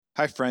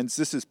Hi, friends.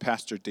 This is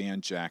Pastor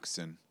Dan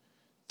Jackson.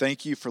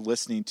 Thank you for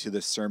listening to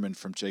this sermon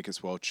from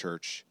Jacob's Well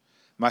Church.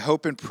 My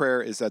hope and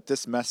prayer is that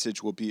this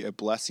message will be a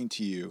blessing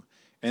to you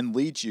and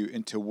lead you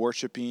into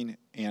worshiping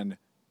and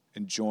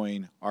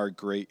enjoying our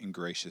great and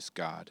gracious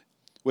God.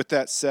 With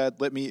that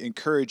said, let me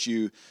encourage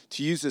you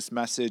to use this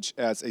message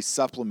as a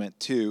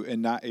supplement to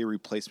and not a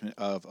replacement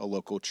of a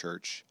local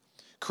church.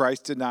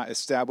 Christ did not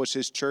establish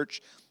his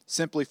church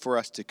simply for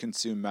us to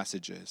consume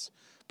messages,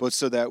 but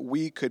so that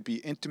we could be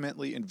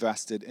intimately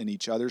invested in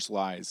each other's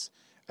lives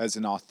as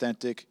an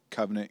authentic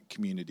covenant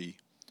community.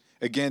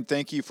 Again,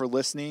 thank you for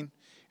listening,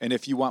 and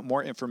if you want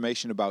more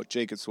information about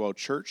Jacob's Well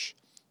Church,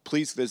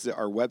 please visit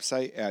our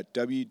website at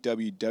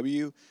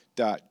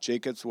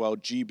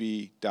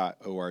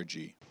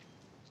www.jacobswellgb.org.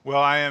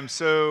 Well, I am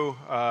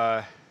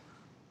so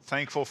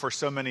thankful for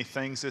so many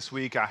things this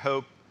week. I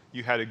hope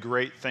you had a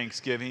great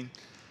Thanksgiving.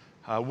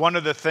 One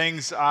of the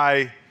things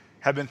I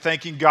have been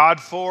thanking God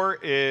for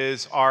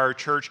is our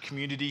church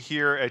community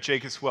here at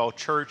Jacob's Well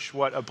Church.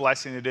 What a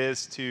blessing it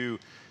is to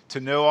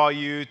know all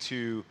you,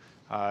 to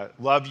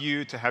love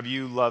you, to have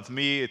you love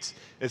me.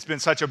 It's been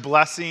such a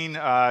blessing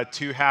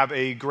to have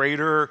a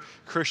greater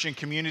Christian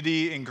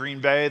community in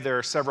Green Bay. There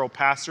are several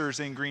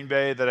pastors in Green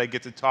Bay that I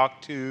get to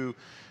talk to,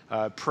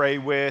 pray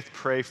with,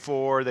 pray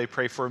for. They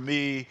pray for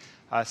me.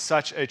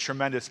 Such a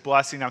tremendous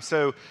blessing. I'm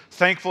so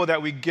thankful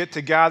that we get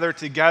to gather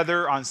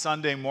together on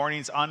Sunday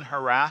mornings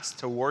unharassed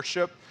to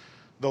worship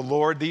the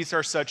Lord. These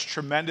are such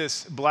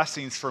tremendous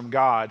blessings from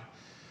God.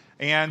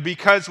 And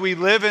because we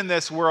live in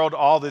this world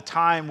all the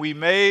time, we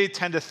may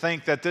tend to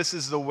think that this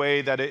is the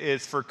way that it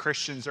is for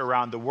Christians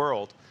around the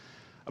world.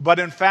 But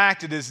in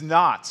fact, it is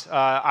not.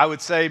 I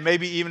would say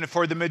maybe even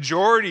for the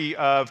majority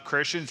of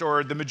Christians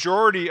or the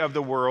majority of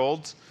the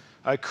world,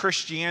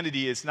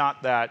 Christianity is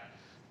not that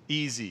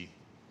easy.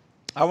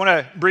 I want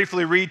to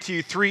briefly read to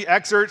you three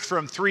excerpts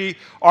from three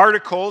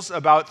articles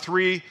about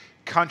three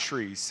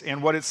countries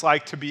and what it's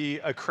like to be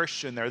a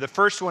Christian there. The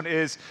first one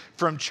is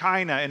from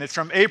China, and it's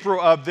from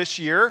April of this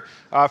year,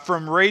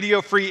 from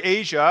Radio Free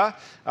Asia.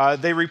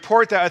 They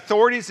report that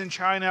authorities in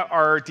China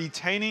are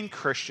detaining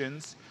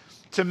Christians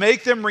to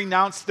make them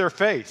renounce their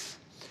faith.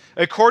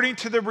 According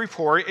to the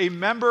report, a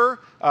member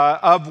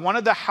of one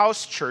of the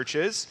house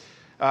churches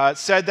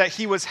said that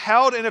he was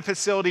held in a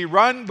facility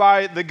run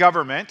by the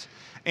government,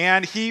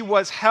 and he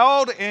was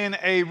held in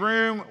a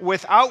room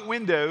without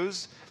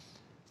windows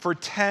for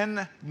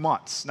 10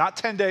 months. Not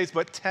 10 days,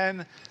 but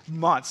 10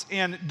 months.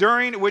 And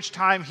during which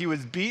time he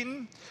was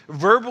beaten,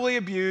 verbally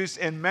abused,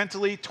 and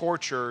mentally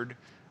tortured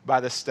by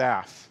the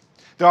staff.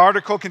 The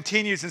article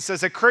continues and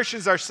says that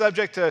Christians are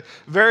subject to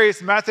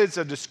various methods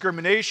of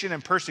discrimination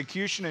and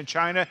persecution in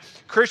China.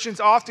 Christians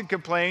often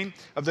complain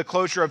of the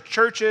closure of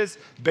churches,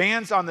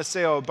 bans on the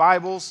sale of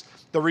Bibles,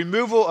 the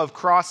removal of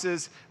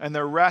crosses, and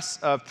the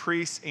arrest of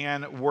priests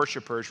and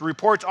worshipers.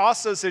 Reports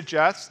also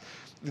suggest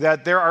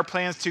that there are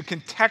plans to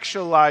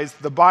contextualize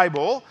the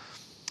Bible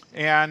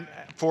and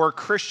for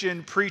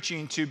Christian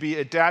preaching to be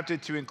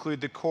adapted to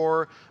include the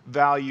core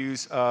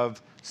values of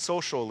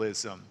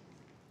socialism.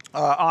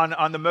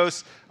 On the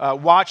most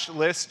watched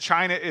list,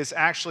 China is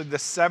actually the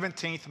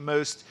 17th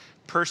most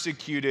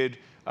persecuted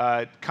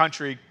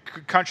country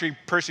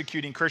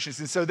persecuting Christians.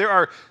 And so there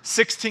are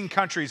 16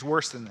 countries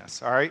worse than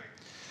this, all right?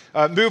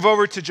 Move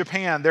over to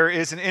Japan. There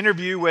is an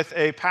interview with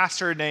a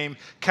pastor named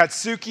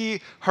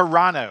Katsuki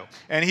Hirano,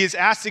 and he's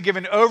asked to give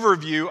an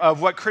overview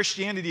of what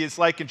Christianity is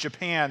like in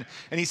Japan.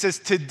 And he says,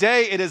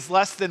 today it is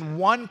less than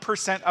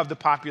 1% of the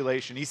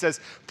population. He says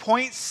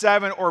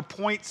 0.7 or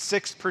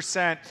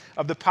 0.6%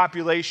 of the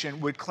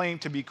population would claim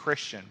to be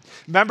Christian.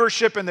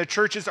 Membership in the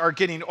churches are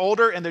getting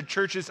older, and the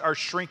churches are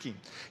shrinking.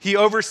 He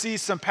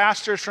oversees some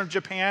pastors from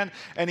Japan,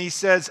 and he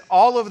says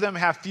all of them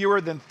have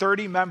fewer than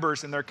 30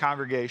 members in their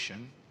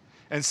congregation,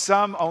 and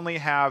some only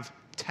have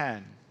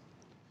 10.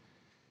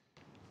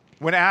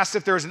 When asked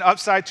if there was an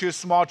upside to a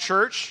small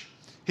church,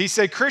 he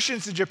said,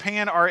 Christians in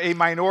Japan are a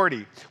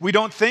minority. We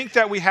don't think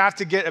that we have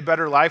to get a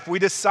better life. We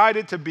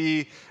decided to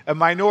be a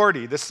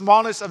minority. The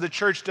smallness of the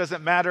church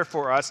doesn't matter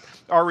for us.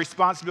 Our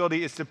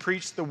responsibility is to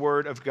preach the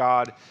word of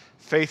God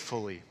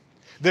faithfully.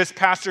 This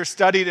pastor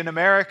studied in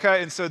America,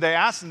 and so they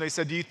asked him, they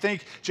said, do you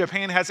think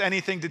Japan has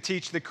anything to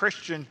teach the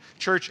Christian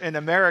church in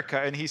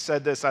America? And he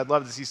said this, I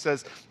love this. He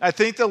says, I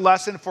think the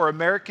lesson for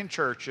American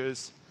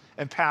churches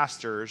and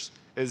pastors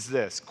is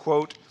this,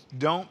 quote,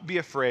 don't be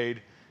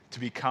afraid to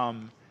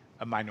become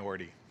a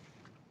minority.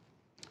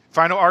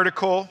 Final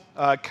article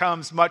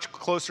comes much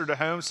closer to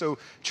home. So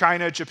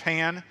China,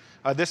 Japan.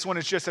 This one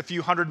is just a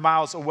few hundred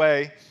miles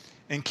away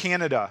in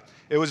Canada.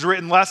 It was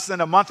written less than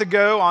a month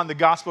ago on the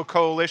Gospel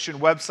Coalition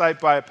website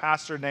by a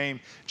pastor named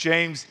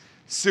James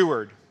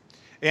Seward.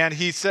 And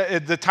he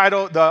said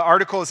the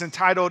article is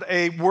entitled,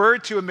 A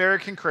Word to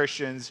American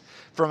Christians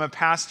from a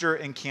pastor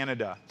in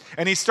Canada.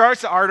 And he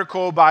starts the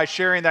article by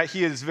sharing that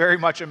he is very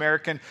much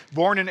American,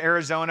 born in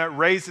Arizona,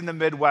 raised in the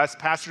Midwest,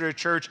 pastored a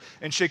church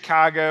in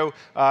Chicago.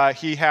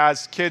 He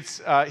has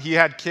kids. He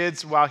had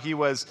kids while he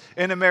was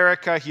in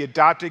America. He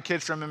adopted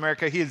kids from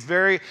America. He is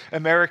very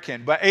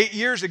American. But 8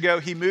 years ago,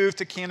 he moved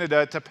to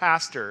Canada to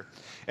pastor.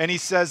 And he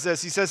says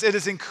this. He says, "It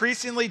is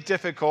increasingly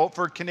difficult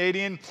for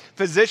Canadian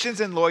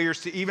physicians and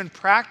lawyers to even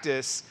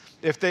practice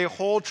if they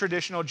hold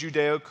traditional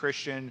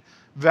Judeo-Christian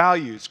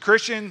values.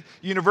 Christian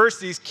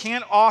universities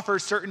can't offer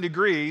certain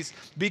degrees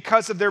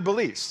because of their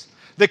beliefs.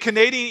 The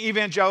Canadian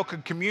evangelical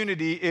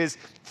community is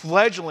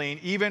fledgling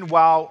even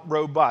while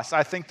robust.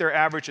 I think their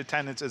average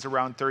attendance is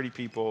around 30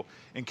 people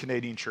in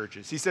Canadian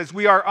churches." He says,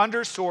 "We are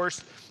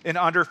undersourced and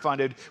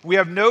underfunded. We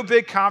have no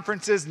big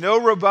conferences, no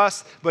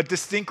robust but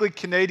distinctly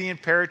Canadian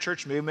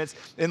parachurch movements,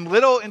 and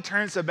little in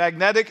terms of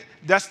magnetic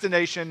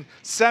destination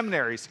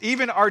seminaries.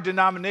 Even our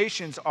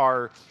denominations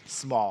are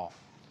small."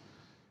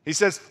 He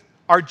says,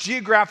 "Our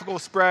geographical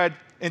spread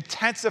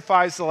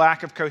intensifies the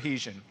lack of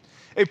cohesion.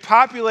 A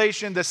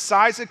population the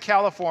size of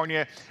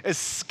California is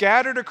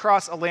scattered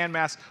across a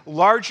landmass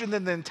larger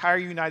than the entire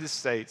United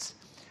States,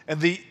 and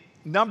the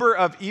number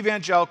of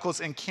evangelicals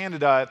in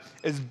Canada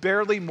is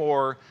barely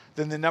more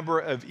than the number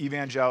of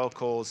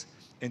evangelicals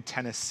in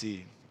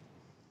Tennessee."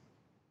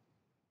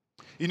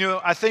 You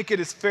know, I think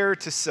it is fair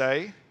to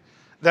say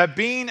that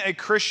being a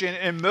Christian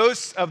in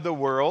most of the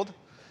world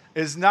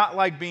is not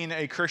like being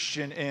a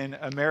Christian in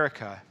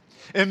America.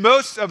 In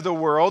most of the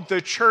world,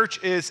 the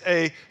church is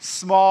a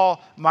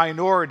small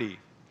minority.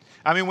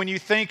 I mean, when you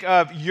think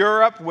of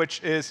Europe,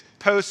 which is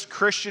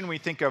post-Christian, we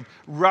think of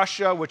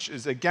Russia, which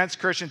is against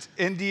Christians,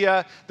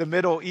 India, the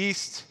Middle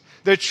East.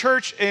 The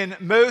church in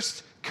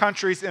most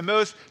countries, in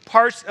most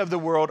parts of the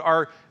world,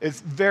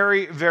 is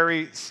very,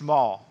 very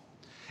small.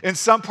 In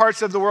some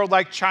parts of the world,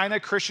 like China,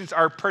 Christians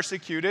are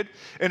persecuted.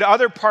 In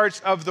other parts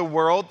of the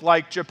world,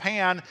 like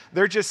Japan,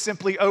 they're just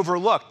simply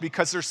overlooked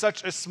because they're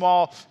such a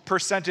small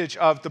percentage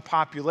of the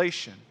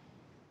population.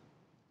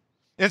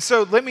 And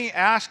so let me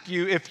ask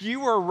you, if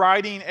you were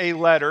writing a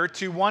letter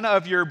to one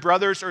of your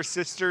brothers or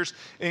sisters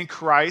in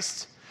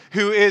Christ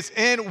who is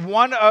in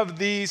one of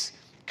these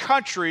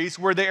countries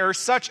where they are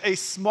such a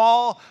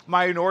small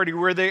minority,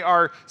 where they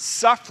are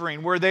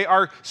suffering, where they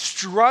are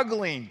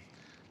struggling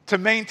to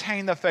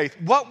maintain the faith,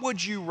 what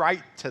would you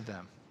write to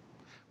them?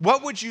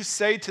 What would you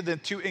say to them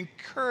to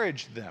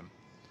encourage them?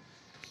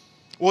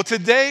 Well,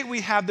 today we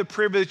have the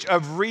privilege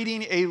of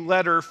reading a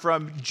letter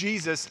from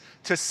Jesus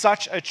to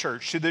such a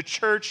church, to the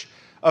church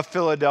of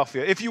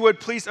Philadelphia. If you would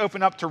please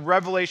open up to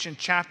Revelation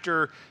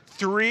chapter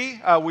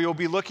 3. We will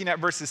be looking at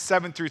verses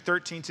 7 through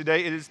 13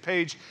 today. It is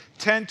page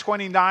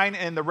 1029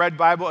 in the Red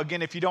Bible.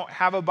 Again, if you don't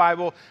have a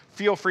Bible,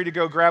 feel free to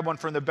go grab one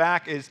from the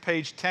back. It is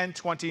page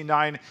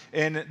 1029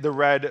 in the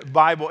Red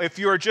Bible. If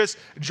you are just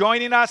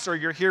joining us or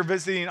you're here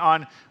visiting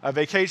on a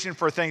vacation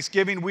for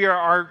Thanksgiving, we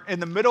are in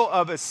the middle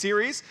of a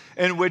series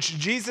in which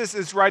Jesus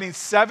is writing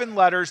 7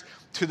 letters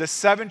to the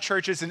 7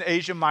 churches in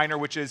Asia Minor,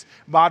 which is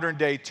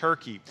modern-day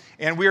Turkey.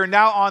 And we are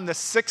now on the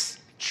 6th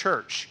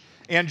church.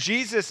 And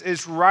Jesus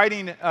is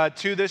writing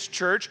to this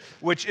church,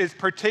 which is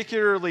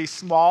particularly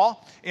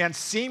small and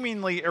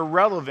seemingly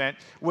irrelevant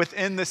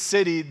within the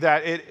city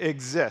that it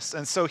exists.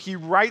 And so he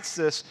writes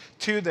this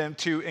to them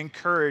to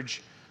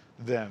encourage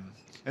them.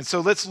 And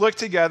so let's look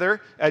together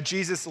at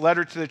Jesus'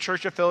 letter to the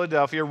church of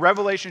Philadelphia,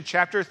 Revelation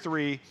chapter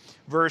 3,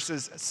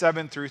 verses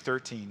 7 through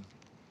 13.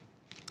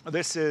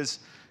 This is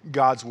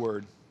God's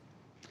word.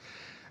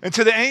 "And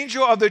to the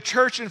angel of the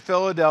church in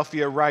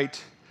Philadelphia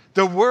write,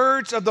 the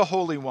words of the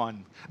Holy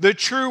One, the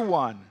true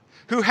one,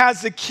 who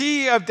has the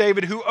key of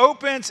David, who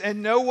opens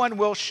and no one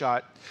will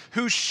shut,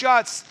 who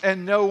shuts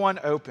and no one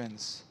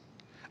opens.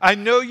 I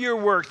know your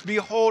works.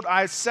 Behold,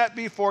 I have set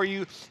before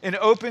you an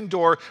open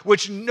door,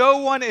 which no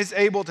one is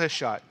able to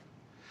shut.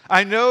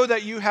 I know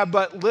that you have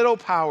but little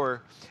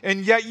power,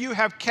 and yet you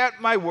have kept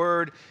my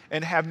word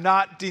and have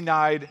not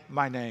denied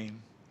my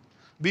name.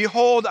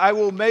 Behold, I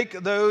will make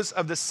those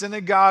of the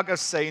synagogue of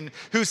Satan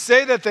who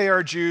say that they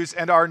are Jews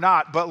and are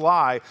not, but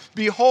lie.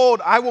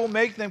 Behold, I will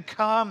make them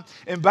come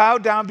and bow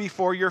down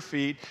before your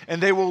feet,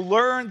 and they will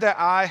learn that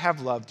I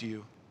have loved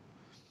you.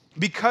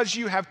 Because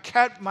you have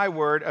kept my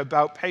word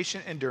about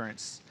patient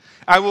endurance,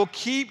 I will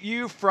keep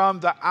you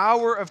from the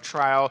hour of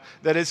trial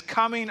that is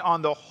coming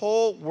on the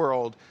whole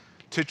world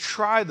to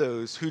try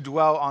those who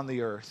dwell on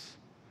the earth.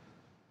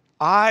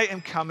 I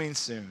am coming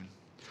soon.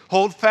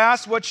 Hold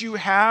fast what you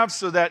have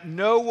so that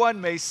no one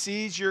may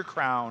seize your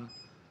crown.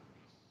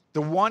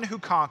 The one who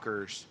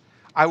conquers,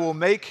 I will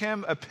make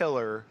him a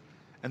pillar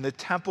in the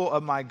temple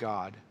of my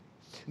God.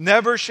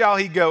 Never shall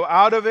he go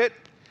out of it,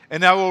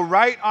 and I will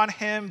write on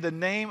him the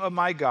name of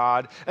my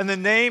God and the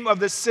name of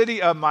the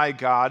city of my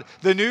God,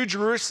 the new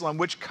Jerusalem,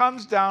 which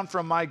comes down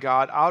from my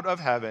God out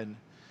of heaven,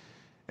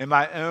 in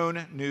my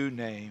own new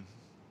name.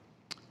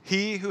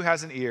 He who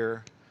has an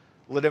ear,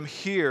 let him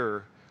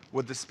hear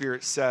what the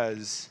Spirit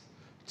says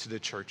to the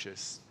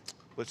churches."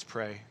 Let's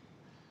pray.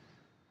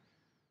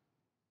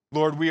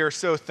 Lord, we are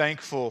so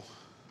thankful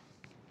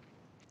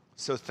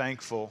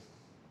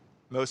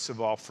most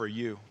of all for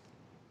you.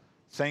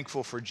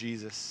 Thankful for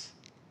Jesus.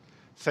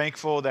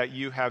 Thankful that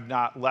you have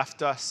not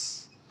left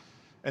us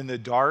in the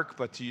dark,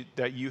 but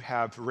that you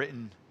have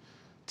written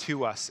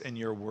to us in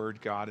your word,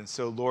 God. And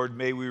so, Lord,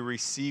 may we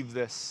receive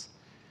this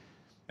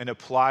and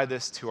apply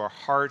this to our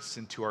hearts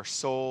and to our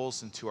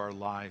souls and to our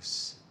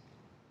lives.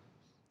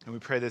 And we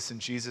pray this in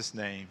Jesus'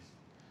 name.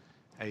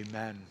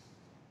 Amen.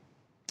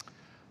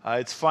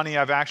 It's funny,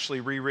 I've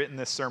actually rewritten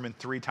this sermon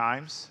 3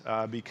 times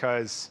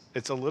because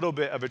it's a little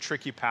bit of a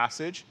tricky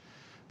passage,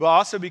 but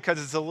also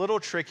because it's a little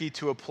tricky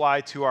to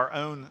apply to our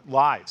own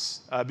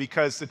lives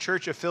because the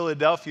Church of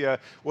Philadelphia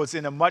was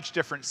in a much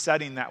different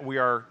setting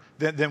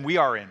than we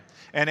are in.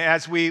 And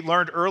as we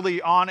learned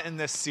early on in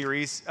this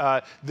series,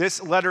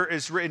 this letter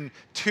is written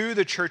to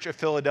the Church of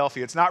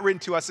Philadelphia. It's not written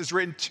to us, it's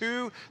written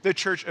to the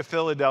Church of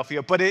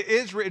Philadelphia, but it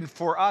is written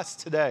for us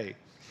today.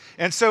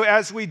 And so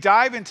as we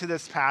dive into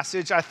this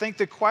passage, I think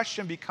the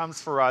question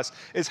becomes for us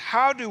is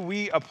how do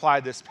we apply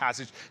this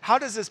passage? How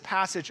does this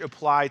passage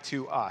apply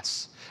to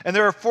us? And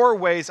there are 4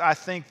 ways I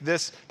think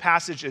this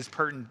passage is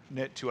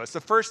pertinent to us. The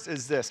first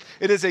is this.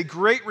 It is a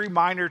great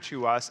reminder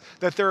to us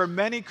that there are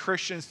many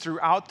Christians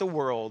throughout the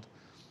world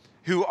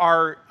who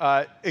are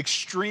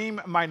extreme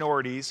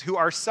minorities, who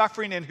are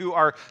suffering and who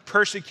are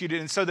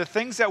persecuted. And so the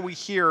things that we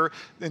hear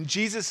in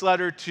Jesus'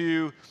 letter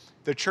to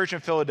the church in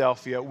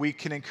Philadelphia, we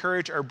can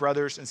encourage our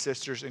brothers and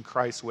sisters in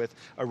Christ with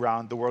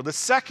around the world. The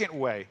second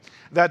way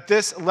that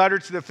this letter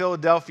to the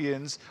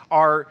Philadelphians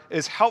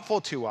is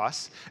helpful to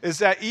us is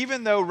that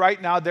even though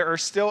right now there are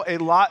still a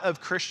lot of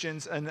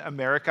Christians in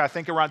America, I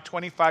think around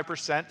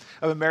 25%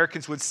 of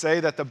Americans would say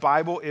that the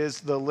Bible is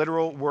the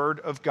literal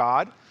word of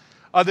God.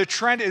 The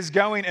trend is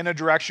going in a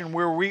direction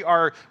where we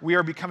are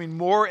becoming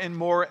more and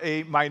more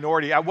a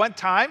minority. At one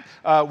time,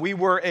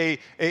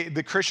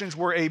 the Christians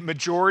were a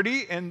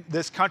majority in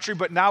this country,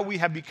 but now we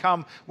have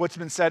become what's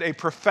been said a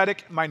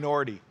prophetic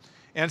minority.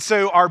 And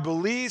so our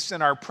beliefs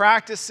and our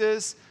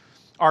practices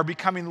are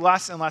becoming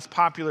less and less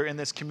popular in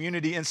this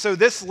community. And so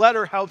this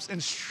letter helps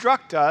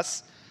instruct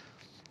us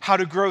how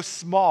to grow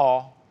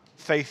small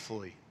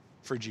faithfully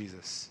for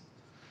Jesus.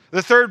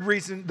 The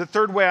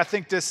third way I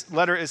think this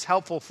letter is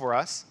helpful for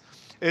us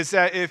is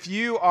that if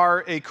you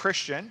are a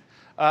Christian,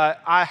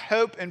 I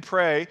hope and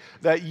pray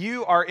that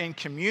you are in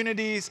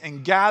communities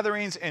and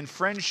gatherings and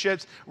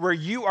friendships where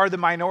you are the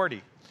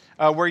minority,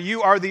 where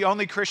you are the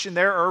only Christian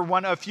there or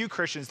one of few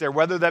Christians there,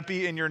 whether that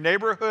be in your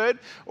neighborhood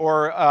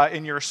or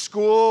in your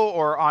school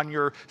or on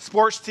your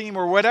sports team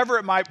or whatever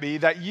it might be,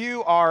 that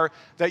you are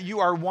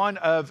one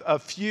of a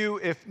few,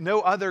 if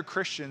no other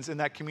Christians in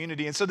that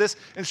community. And so this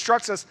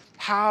instructs us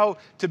how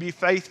to be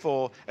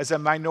faithful as a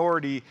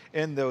minority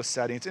in those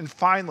settings. And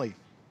finally,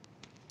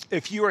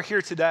 if you are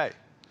here today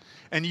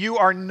and you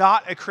are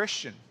not a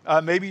Christian,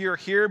 maybe you're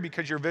here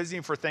because you're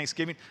visiting for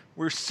Thanksgiving.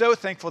 We're so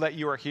thankful that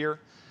you are here.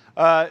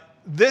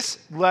 This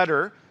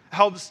letter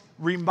helps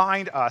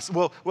remind us,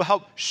 will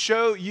help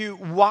show you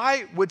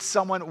why would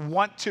someone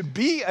want to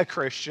be a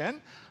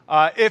Christian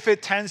if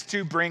it tends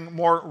to bring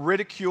more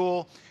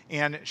ridicule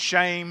and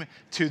shame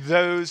to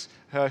those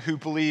who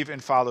believe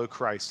and follow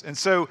Christ. And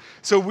so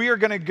we are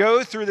going to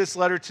go through this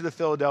letter to the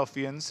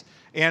Philadelphians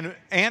and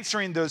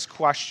answering those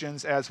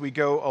questions as we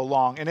go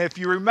along. And if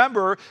you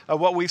remember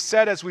what we've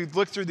said as we've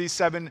looked through these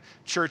 7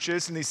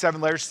 churches and these 7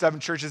 letters to 7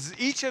 churches,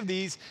 each of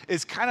these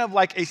is kind of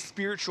like a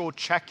spiritual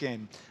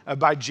check-in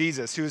by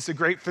Jesus, who is the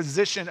great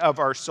physician of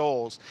our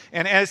souls.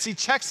 And as he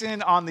checks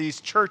in on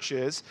these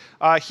churches,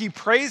 he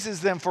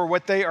praises them for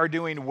what they are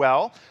doing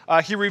well.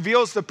 He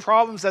reveals the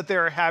problems that they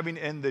are having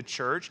in the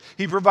church.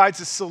 He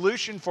provides a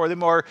solution for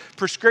them or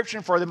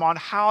prescription for them on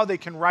how they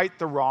can right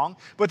the wrong.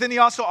 But then he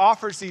also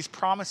offers these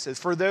promises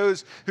for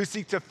those who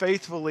seek to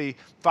faithfully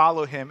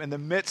follow him in the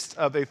midst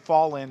of a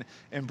fallen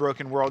and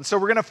broken world. And so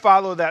we're going to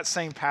follow that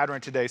same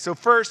pattern today. So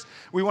first,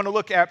 we want to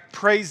look at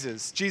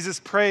praises. Jesus'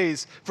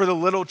 praise for the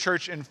little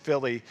church in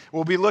Philly.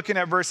 We'll be looking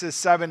at verses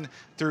 7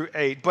 through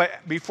 8. But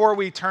before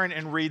we turn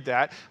and read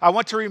that, I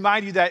want to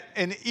remind you that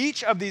in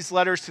each of these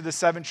letters to the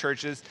 7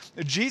 churches,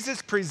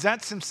 Jesus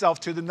presents himself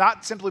to them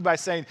not simply by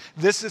saying,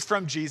 this is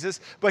from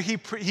Jesus, but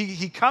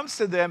he comes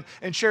to them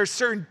and shares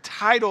certain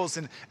titles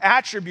and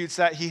attributes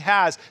that he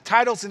has,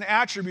 titles and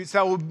attributes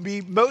that will be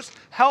most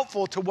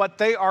helpful to what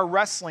they are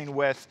wrestling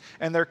with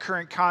in their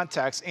current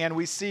context. And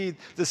we see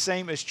the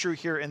same is true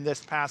here in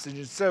this passage.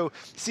 And so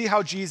see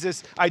how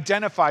Jesus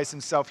identifies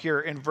himself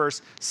here in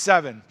verse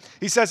 7.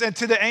 He says, and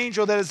to the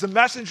angel that is the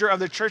messenger of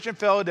the church in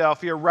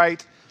Philadelphia,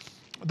 write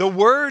the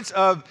words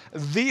of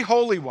the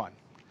Holy One,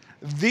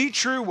 the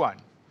true one,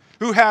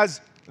 who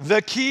has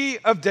the key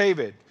of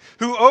David,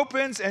 who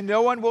opens and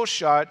no one will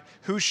shut,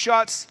 who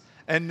shuts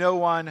and no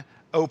one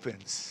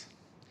opens.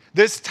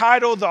 This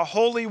title, the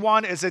Holy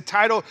One, is a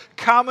title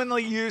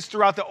commonly used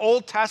throughout the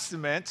Old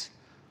Testament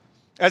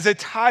as a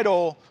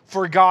title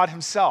for God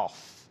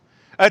himself.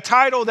 A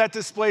title that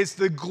displays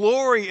the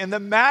glory and the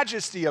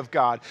majesty of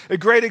God. A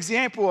great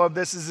example of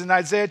this is in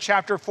Isaiah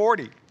chapter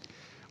 40,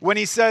 when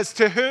he says,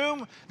 to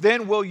whom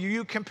then will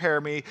you compare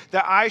me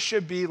that I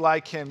should be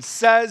like him,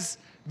 says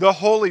the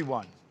Holy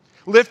One.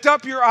 Lift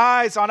up your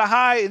eyes on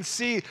high and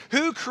see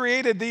who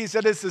created these.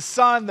 That is the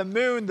sun, the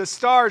moon, the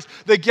stars,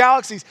 the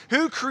galaxies.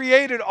 Who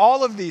created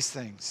all of these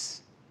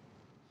things?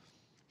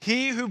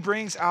 He who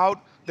brings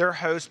out their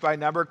host by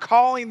number,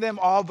 calling them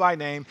all by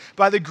name,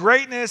 by the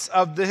greatness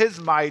of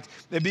his might,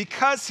 and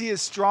because he is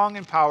strong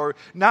in power,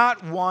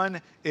 not one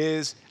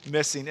is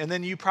missing. And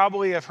then you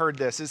probably have heard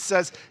this. It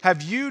says,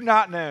 have you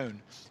not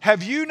known?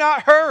 Have you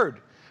not heard?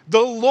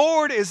 The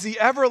Lord is the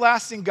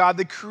everlasting God,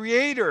 the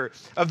creator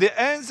of the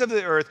ends of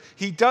the earth.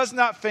 He does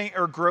not faint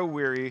or grow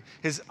weary.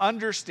 His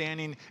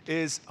understanding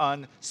is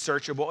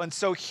unsearchable. And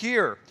so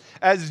here,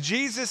 as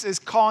Jesus is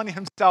calling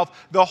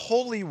himself the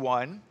Holy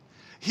One,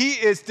 he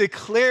is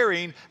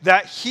declaring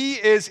that he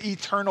is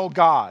eternal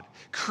God,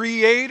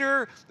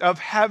 creator of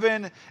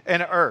heaven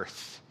and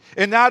earth.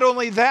 And not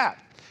only that,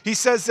 he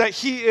says that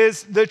he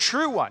is the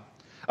true one.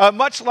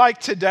 Much like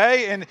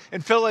today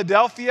in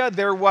Philadelphia,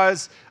 there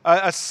was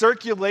a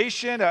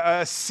circulation,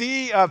 a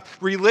sea of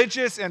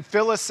religious and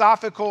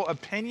philosophical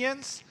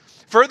opinions.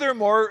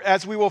 Furthermore,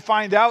 as we will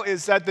find out,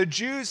 is that the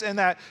Jews in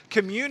that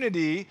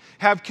community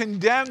have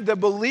condemned the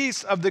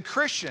beliefs of the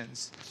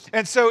Christians.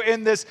 And so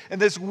in this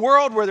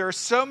world where there are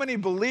so many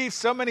beliefs,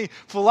 so many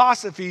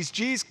philosophies,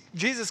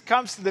 Jesus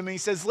comes to them and he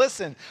says,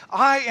 listen,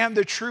 I am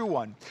the true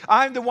one.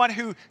 I'm the one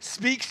who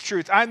speaks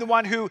truth. I'm the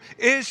one who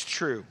is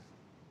true.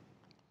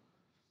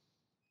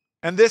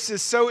 And this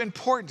is so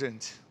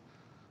important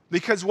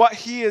because what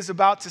he is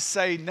about to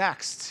say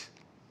next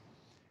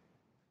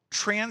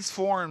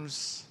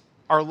transforms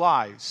our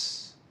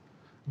lives,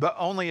 but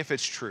only if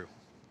it's true.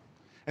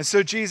 And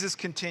so Jesus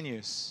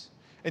continues,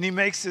 and he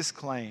makes this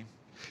claim.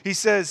 He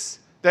says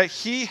that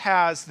he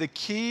has the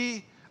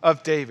key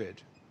of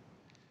David,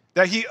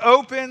 that he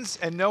opens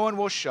and no one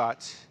will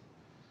shut.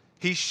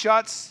 He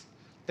shuts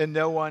and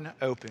no one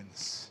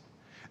opens.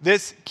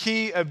 This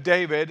key of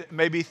David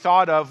may be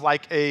thought of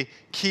like a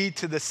key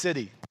to the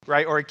city,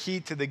 right? Or a key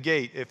to the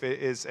gate if it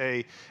is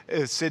a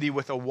city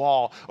with a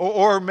wall.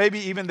 Or maybe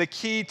even the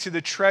key to the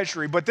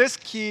treasury. But this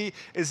key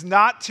is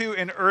not to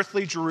an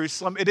earthly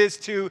Jerusalem. It is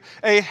to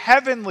a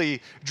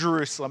heavenly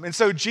Jerusalem. And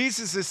so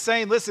Jesus is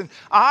saying, listen,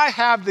 I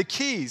have the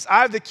keys. I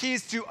have the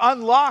keys to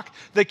unlock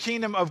the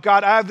kingdom of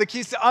God. I have the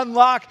keys to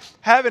unlock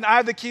heaven. I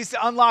have the keys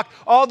to unlock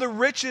all the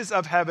riches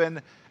of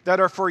heaven that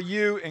are for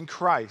you in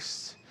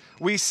Christ.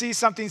 We see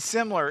something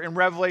similar in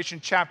Revelation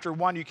chapter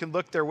 1. You can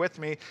look there with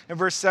me in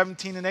verse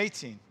 17 and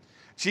 18.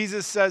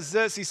 Jesus says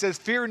this. He says,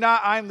 fear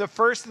not, I am the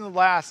first and the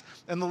last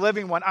and the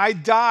living one. I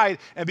died,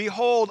 and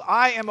behold,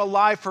 I am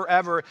alive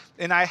forever,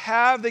 and I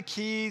have the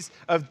keys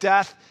of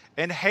death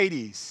and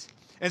Hades.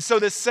 And so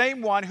the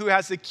same one who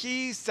has the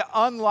keys to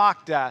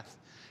unlock death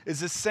is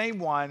the same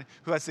one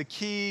who has the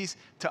keys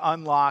to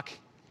unlock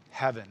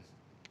heaven.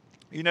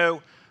 You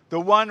know, the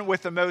one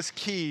with the most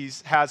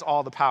keys has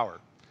all the power.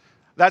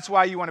 That's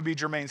why you want to be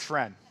Jermaine's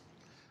friend.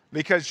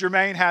 Because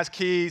Jermaine has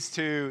keys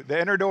to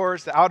the inner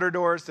doors, the outer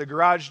doors, the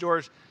garage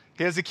doors.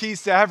 He has the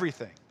keys to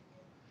everything.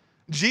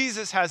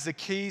 Jesus has the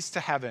keys to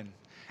heaven.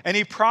 And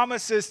he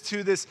promises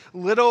to this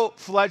little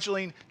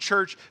fledgling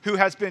church who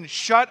has been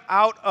shut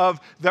out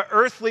of the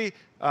earthly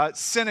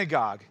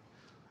synagogue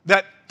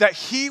that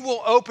he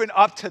will open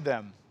up to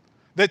them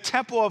the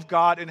temple of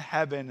God in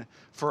heaven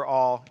for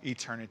all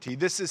eternity.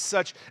 This is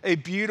such a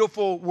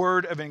beautiful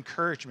word of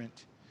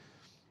encouragement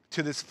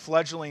to this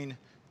fledgling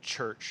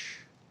church.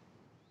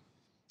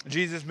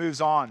 Jesus moves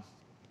on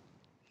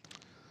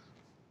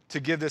to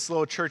give this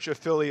little church of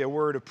Philly a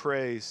word of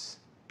praise.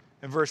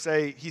 In verse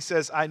 8, he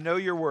says, I know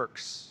your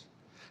works.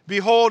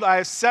 Behold, I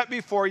have set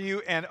before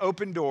you an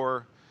open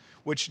door,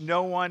 which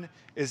no one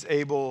is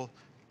able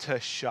to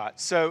shut.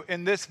 So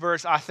in this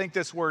verse, I think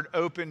this word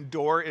open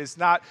door is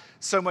not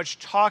so much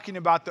talking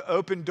about the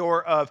open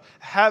door of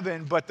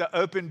heaven, but the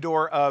open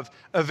door of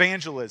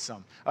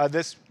evangelism.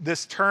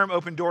 This term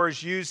open door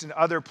is used in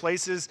other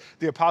places.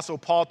 The Apostle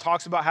Paul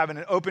talks about having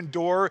an open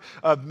door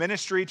of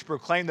ministry to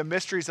proclaim the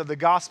mysteries of the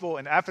gospel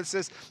in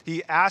Ephesus.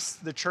 He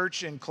asked the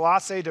church in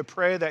Colossae to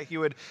pray that he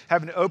would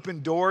have an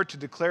open door to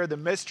declare the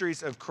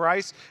mysteries of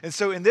Christ. And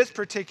so in this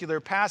particular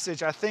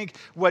passage, I think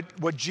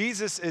what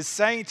Jesus is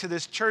saying to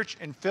this church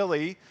in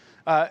Philly,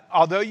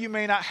 although you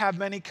may not have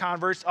many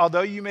converts,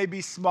 although you may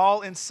be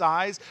small in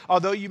size,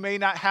 although you may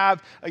not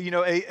have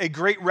a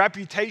great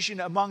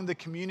reputation among the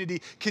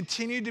community,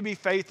 continue to be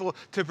faithful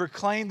to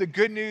proclaim the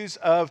good news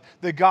of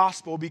the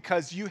gospel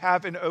because you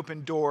have an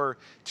open door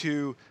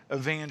to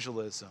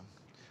evangelism.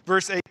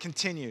 Verse 8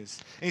 continues,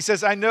 and he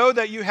says, I know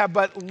that you have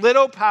but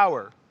little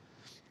power,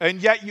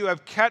 and yet you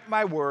have kept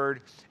my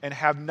word and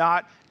have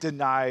not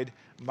denied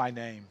my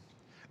name.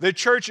 The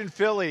church in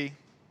Philly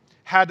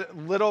had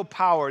little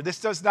power. This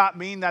does not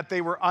mean that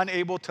they were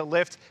unable to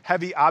lift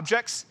heavy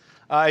objects.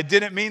 It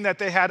didn't mean that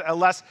they had a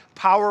less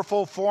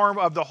powerful form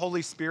of the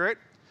Holy Spirit.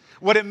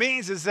 What it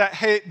means is that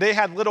they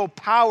had little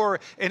power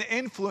and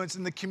influence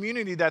in the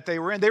community that they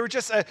were in. They were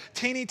just a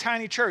teeny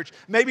tiny church,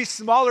 maybe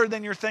smaller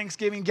than your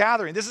Thanksgiving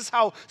gathering. This is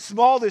how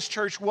small this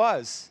church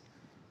was.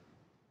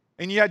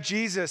 And yet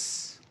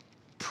Jesus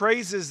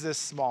praises this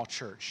small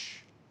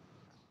church.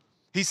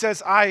 He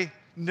says, I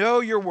know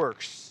your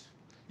works.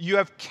 You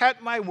have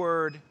kept my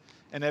word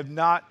and have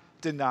not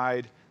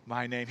denied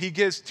my name. He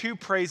gives two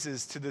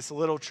praises to this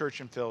little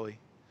church in Philly.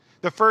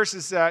 The first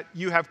is that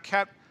you have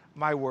kept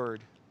my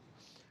word.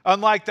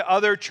 Unlike the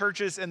other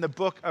churches in the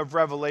book of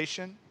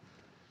Revelation,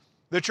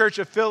 the church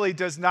of Philly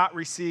does not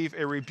receive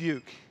a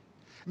rebuke.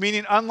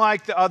 Meaning,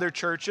 unlike the other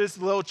churches,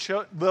 the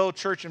little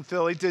church in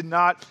Philly did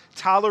not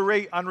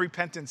tolerate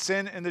unrepentant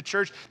sin in the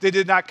church. They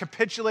did not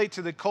capitulate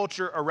to the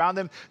culture around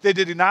them. They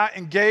did not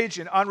engage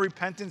in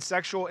unrepentant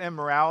sexual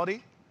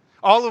immorality.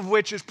 All of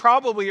which is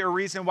probably a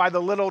reason why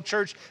the little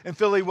church in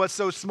Philly was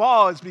so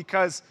small, is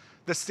because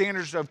the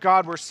standards of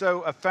God were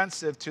so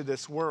offensive to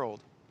this world.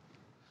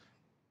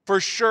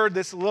 For sure,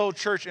 this little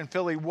church in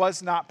Philly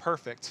was not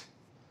perfect,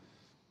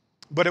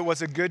 but it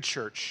was a good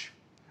church,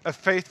 a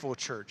faithful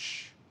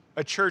church,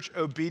 a church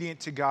obedient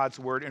to God's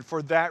word. And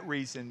for that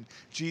reason,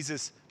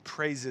 Jesus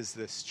praises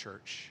this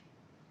church.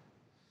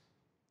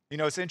 You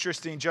know, it's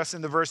interesting, just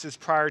in the verses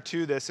prior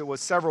to this, it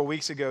was several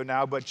weeks ago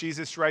now, but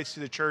Jesus writes to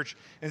the church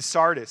in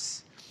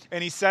Sardis.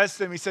 And he says to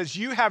them, he says,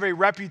 you have a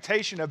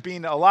reputation of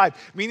being alive,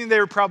 meaning they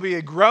were probably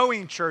a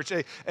growing church,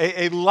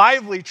 a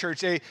lively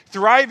church, a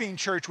thriving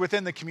church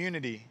within the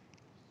community.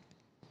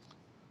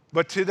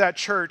 But to that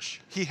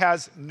church, he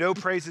has no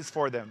praises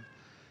for them,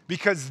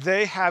 because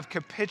they have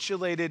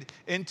capitulated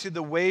into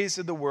the ways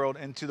of the world,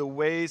 into the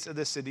ways of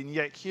the city. And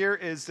yet here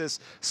is this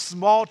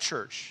small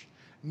church,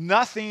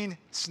 nothing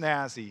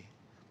snazzy,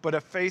 but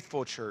a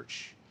faithful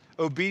church,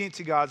 obedient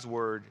to God's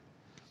word,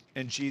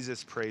 and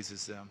Jesus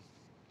praises them.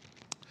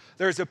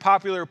 There's a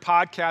popular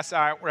podcast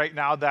out right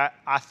now that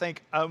I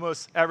think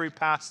almost every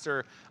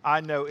pastor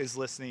I know is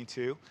listening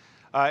to.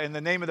 And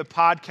the name of the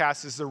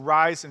podcast is The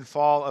Rise and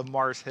Fall of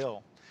Mars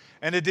Hill.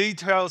 And it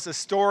details the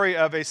story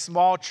of a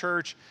small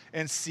church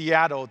in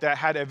Seattle that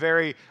had a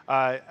very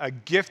a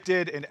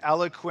gifted and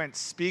eloquent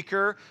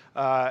speaker,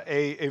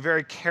 a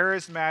very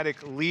charismatic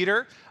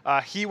leader.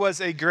 He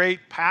was a great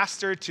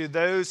pastor to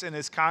those in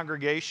his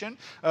congregation.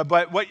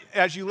 But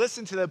as you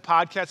listen to the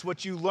podcast,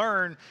 what you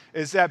learn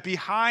is that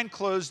behind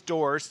closed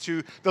doors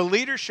to the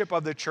leadership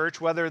of the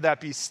church, whether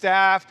that be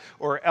staff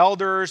or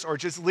elders or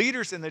just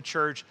leaders in the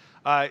church,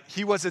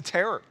 he was a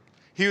terror.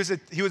 He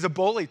was a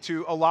bully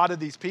to a lot of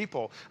these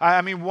people.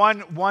 I mean,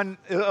 one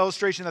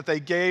illustration that they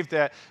gave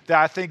that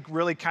I think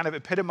really kind of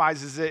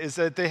epitomizes it is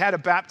that they had a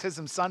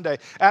baptism Sunday.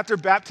 After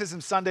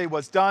baptism Sunday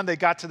was done, they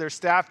got to their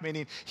staff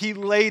meeting. He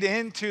laid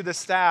into the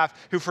staff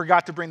who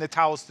forgot to bring the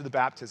towels to the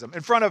baptism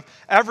in front of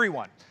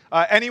everyone.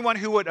 Anyone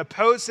who would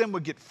oppose him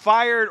would get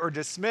fired or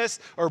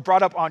dismissed or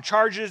brought up on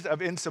charges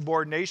of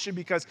insubordination,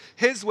 because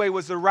his way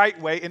was the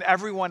right way and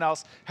everyone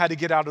else had to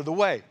get out of the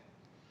way.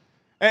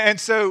 And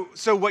so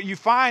what you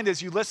find as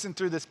you listen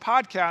through this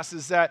podcast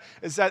is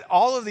that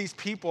all of these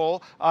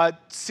people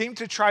seem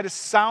to try to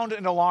sound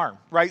an alarm,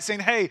 right?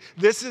 Saying, hey,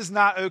 this is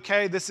not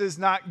okay, this is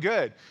not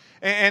good.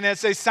 And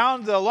as they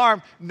sound the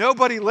alarm,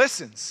 nobody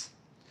listens.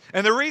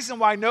 And the reason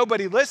why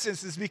nobody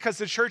listens is because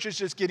the church is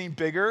just getting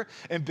bigger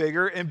and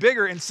bigger and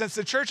bigger. And since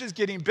the church is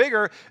getting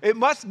bigger, it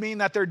must mean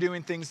that they're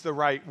doing things the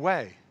right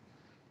way.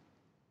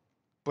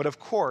 But of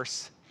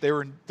course,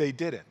 they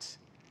didn't.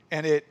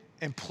 And it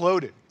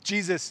imploded.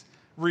 Jesus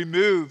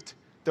removed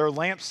their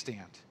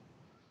lampstand.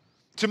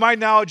 To my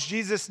knowledge,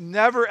 Jesus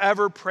never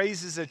ever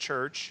praises a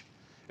church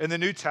in the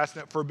New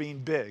Testament for being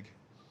big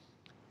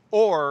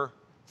or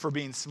for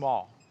being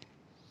small.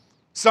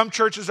 Some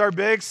churches are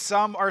big,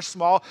 some are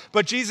small,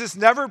 but Jesus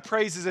never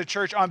praises a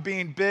church on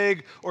being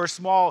big or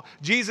small.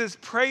 Jesus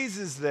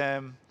praises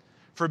them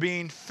for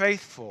being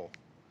faithful,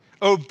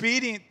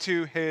 obedient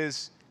to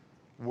his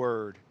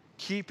word,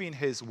 keeping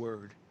his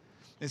word.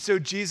 And so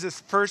Jesus'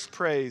 first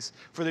praise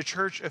for the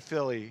church of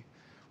Philly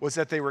was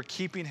that they were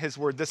keeping his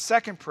word. The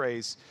second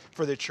praise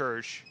for the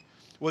church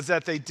was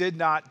that they did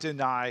not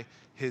deny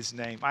his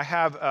name. I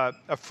have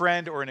a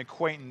friend or an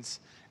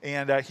acquaintance,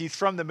 and he's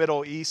from the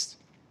Middle East,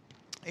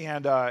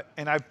 and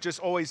I've just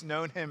always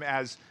known him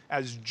as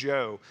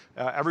Joe.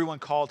 Everyone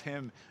called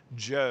him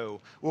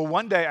Joe. Well,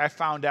 one day I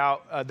found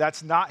out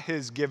that's not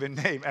his given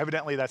name.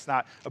 Evidently, that's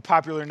not a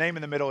popular name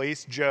in the Middle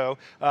East, Joe.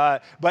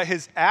 But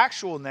his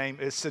actual name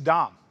is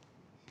Saddam,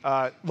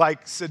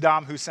 like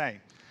Saddam Hussein.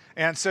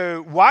 And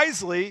so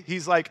wisely,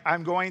 he's like,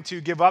 I'm going to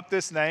give up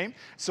this name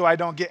so I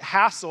don't get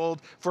hassled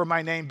for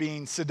my name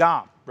being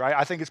Saddam, right?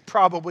 I think it's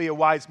probably a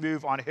wise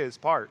move on his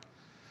part.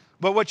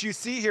 But what you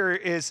see here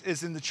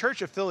is in the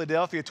church of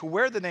Philadelphia, to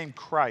wear the name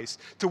Christ,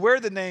 to wear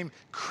the name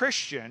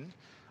Christian,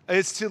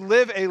 is to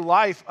live a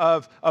life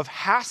of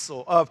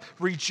hassle, of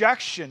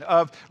rejection,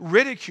 of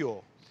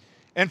ridicule.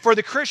 And for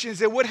the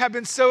Christians, it would have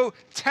been so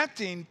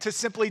tempting to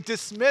simply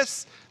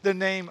dismiss the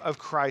name of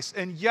Christ.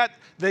 And yet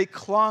they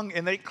clung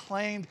and they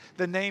claimed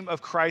the name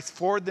of Christ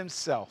for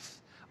themselves,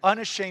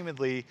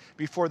 unashamedly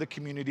before the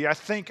community. I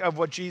think of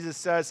what Jesus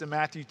says in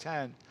Matthew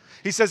 10.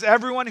 He says,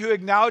 everyone who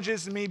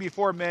acknowledges me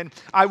before men,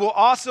 I will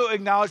also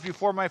acknowledge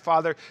before my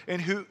Father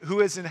and who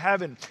is in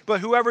heaven.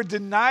 But whoever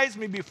denies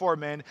me before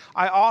men,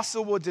 I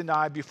also will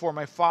deny before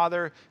my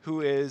Father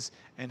who is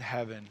in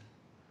heaven.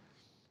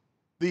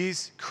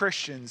 these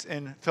Christians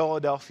in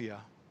Philadelphia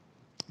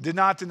did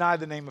not deny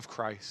the name of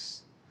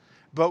Christ,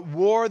 but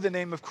wore the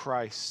name of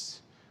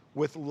Christ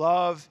with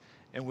love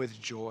and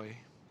with joy.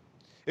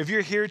 If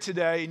you're here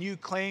today and you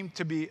claim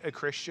to be a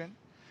Christian,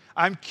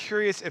 I'm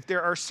curious if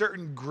there are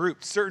certain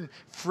groups, certain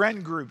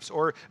friend groups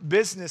or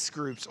business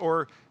groups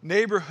or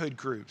neighborhood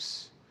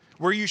groups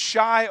where you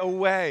shy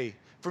away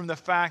from the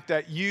fact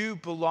that you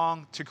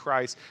belong to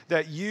Christ,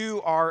 that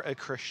you are a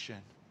Christian.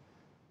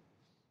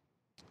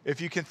 If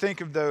you can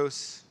think of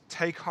those,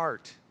 take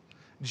heart.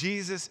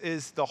 Jesus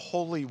is the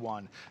Holy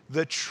One,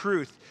 the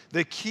truth,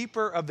 the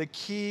keeper of the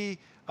key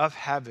of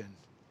heaven.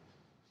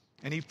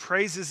 And he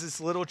praises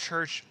this little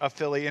church of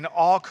Philly and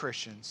all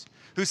Christians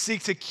who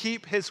seek to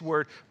keep his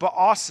word, but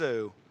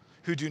also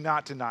who do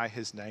not deny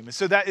his name. And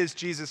so that is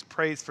Jesus'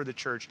 praise for the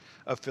church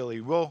of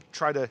Philly. We'll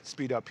try to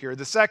speed up here.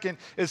 The second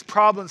is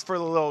problems for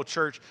the little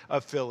church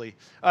of Philly.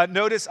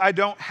 Notice I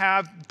don't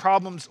have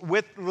problems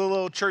with the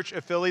little church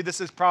of Philly. This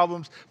is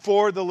problems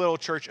for the little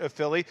church of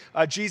Philly.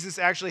 Jesus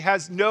actually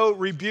has no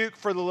rebuke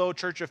for the little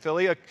church of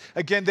Philly.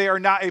 Again, they are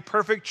not a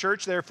perfect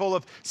church. They're full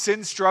of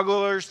sin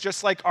strugglers,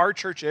 just like our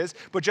church is.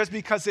 But just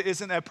because it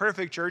isn't a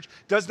perfect church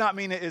does not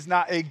mean it is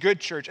not a good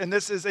church. And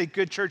this is a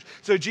good church.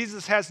 So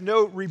Jesus has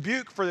no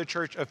rebuke for the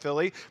church of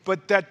Philly,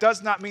 but that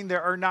does not mean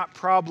there are not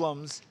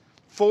problems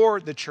for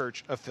the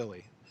church of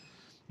Philly.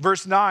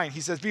 Verse 9, he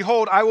says,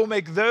 "Behold, I will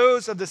make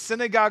those of the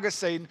synagogue of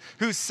Satan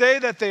who say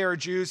that they are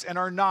Jews and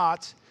are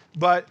not,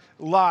 but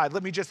lied."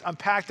 Let me just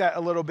unpack that a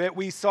little bit.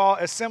 We saw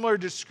a similar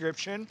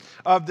description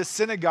of the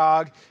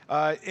synagogue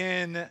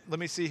let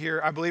me see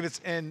here, I believe it's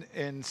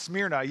in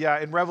Smyrna,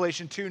 in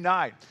Revelation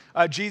 2:9.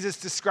 Jesus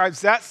describes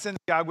that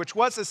synagogue, which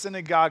was a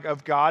synagogue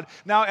of God,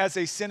 now as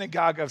a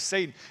synagogue of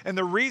Satan. And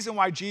the reason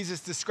why Jesus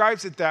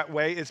describes it that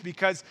way is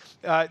because,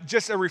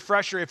 just a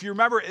refresher, if you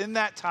remember in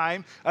that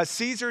time,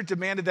 Caesar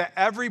demanded that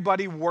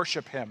everybody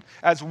worship him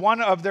as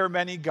one of their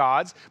many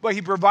gods, but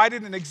he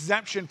provided an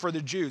exemption for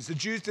the Jews. The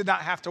Jews did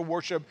not have to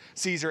worship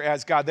Caesar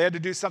as God. They had to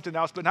do something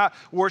else, but not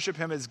worship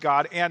him as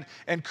God.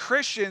 And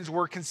Christians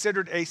were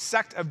considered a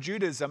sect of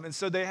Judaism, and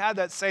so they had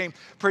that same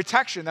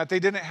protection that they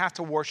didn't have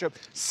to worship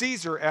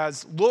Caesar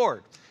as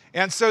Lord.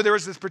 And so there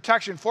was this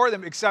protection for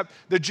them, except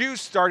the Jews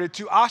started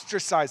to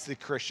ostracize the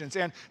Christians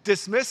and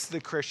dismiss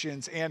the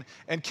Christians and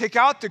kick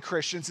out the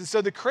Christians. And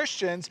so the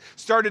Christians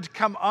started to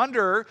come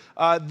under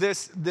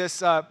this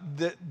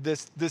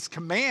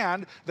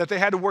command that they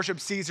had to worship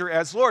Caesar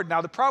as Lord.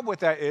 Now, the problem with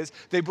that is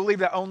they believe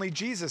that only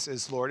Jesus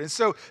is Lord. And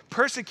so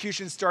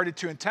persecution started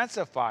to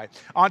intensify.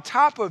 On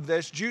top of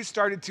this, Jews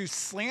started to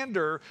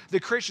slander the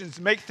Christians,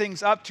 make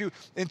things up to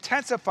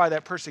intensify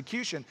that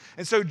persecution.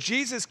 And so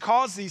Jesus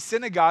calls these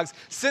synagogues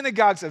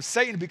of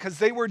Satan because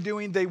they were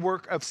doing the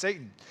work of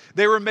Satan.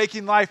 They were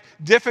making life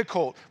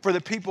difficult for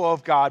the people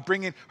of God,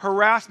 bringing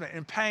harassment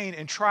and pain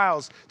and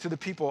trials to the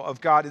people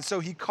of God. And so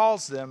he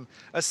calls them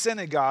a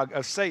synagogue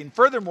of Satan.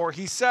 Furthermore,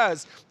 he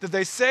says that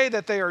they say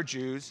that they are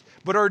Jews,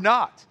 but are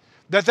not,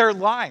 that they're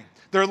lying.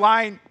 They're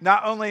lying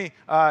not only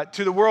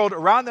to the world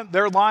around them,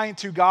 they're lying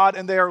to God,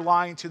 and they are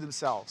lying to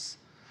themselves.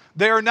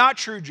 They are not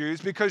true Jews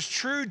because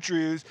true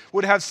Jews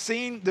would have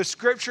seen the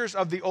scriptures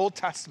of the Old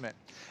Testament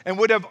and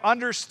would have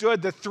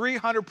understood the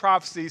 300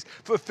 prophecies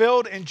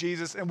fulfilled in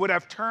Jesus and would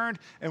have turned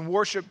and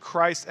worshiped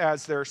Christ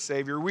as their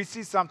Savior. We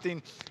see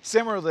something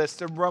similar to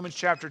this in Romans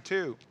chapter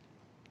 2,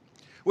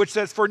 which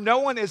says, "For no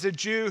one is a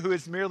Jew who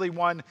is merely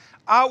one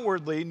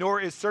outwardly, nor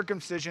is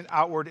circumcision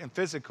outward and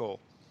physical.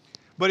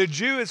 But a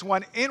Jew is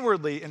one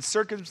inwardly, and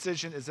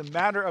circumcision is a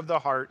matter of the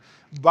heart,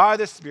 by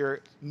the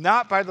Spirit,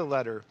 not by the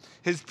letter.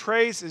 His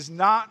praise is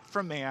not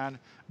from man,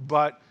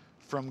 but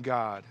from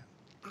God."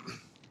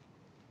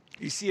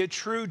 You see, a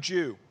true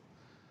Jew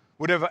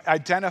would have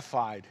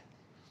identified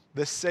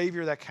the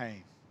Savior that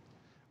came,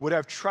 would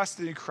have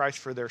trusted in Christ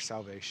for their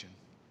salvation.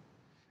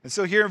 And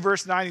so here in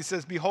verse 9, he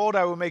says, "Behold,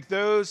 I will make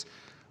those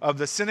of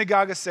the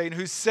synagogue of Satan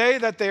who say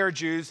that they are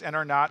Jews and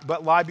are not,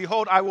 but lie.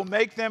 Behold, I will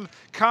make them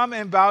come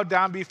and bow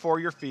down before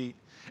your feet,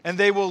 and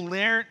they will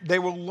learn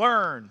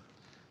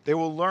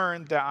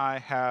that I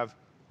have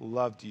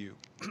loved you."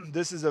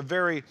 This is a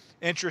very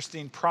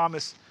interesting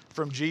promise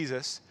from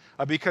Jesus.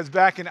 Because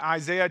back in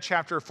Isaiah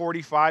chapter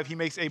 45, he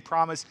makes a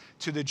promise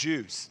to the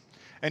Jews.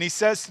 And he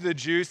says to the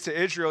Jews, to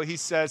Israel, he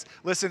says,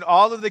 listen,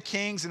 all of the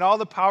kings and all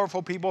the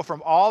powerful people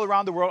from all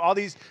around the world, all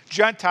these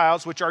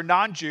Gentiles, which are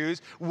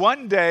non-Jews,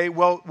 one day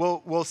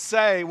will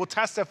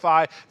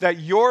testify that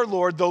your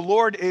Lord, the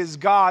Lord is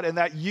God, and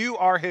that you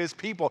are his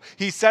people.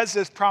 He says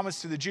this promise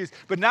to the Jews,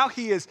 but now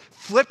he is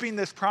flipping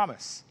this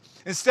promise.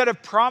 Instead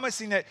of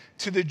promising it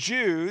to the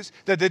Jews,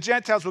 that the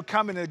Gentiles would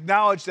come and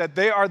acknowledge that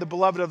they are the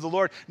beloved of the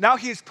Lord, now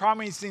he is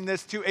promising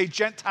this to a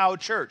Gentile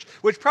church,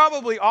 which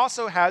probably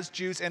also has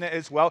Jews in it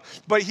as well,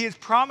 but he is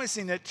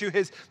promising it to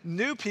his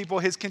new people,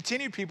 his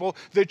continued people,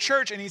 the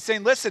church, and he's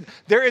saying, listen,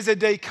 there is a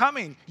day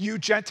coming, you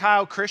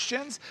Gentile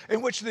Christians,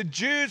 in which the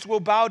Jews will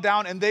bow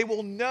down and they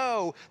will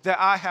know that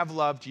I have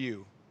loved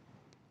you.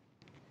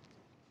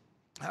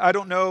 I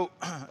don't know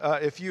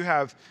if you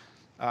have...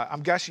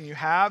 I'm guessing you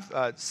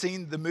have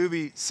seen the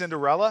movie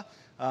Cinderella.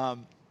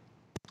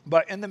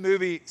 But in the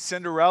movie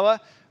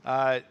Cinderella,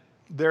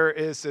 there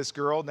is this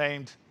girl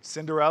named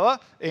Cinderella,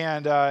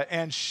 and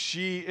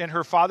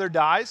her father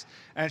dies,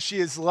 and she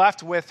is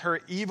left with her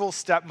evil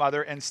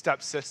stepmother and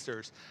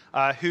stepsisters,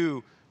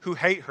 who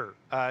hate her,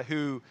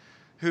 who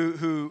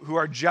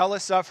are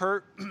jealous of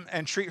her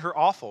and treat her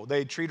awful.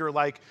 They treat her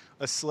like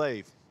a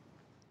slave.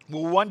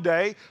 Well, one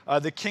day,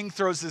 the king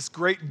throws this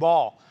great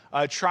ball,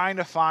 trying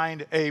to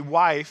find a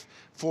wife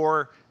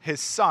for his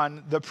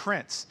son, the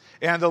prince.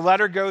 And the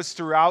letter goes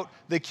throughout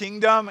the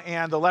kingdom,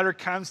 and the letter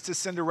comes to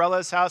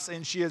Cinderella's house,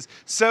 and she is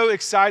so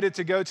excited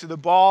to go to the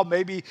ball.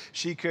 Maybe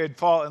she could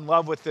fall in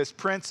love with this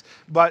prince,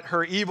 but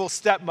her evil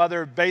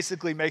stepmother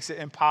basically makes it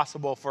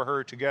impossible for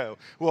her to go.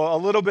 Well, a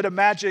little bit of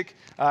magic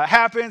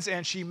happens,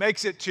 and she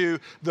makes it to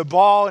the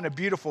ball in a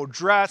beautiful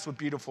dress with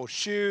beautiful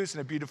shoes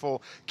and a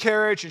beautiful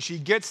carriage, and she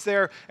gets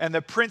there, and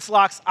the prince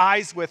locks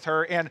eyes with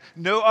her, and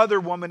no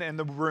other woman in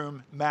the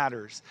room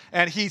matters.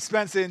 And he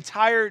spends the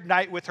entire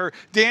night with her,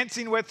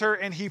 dancing with her,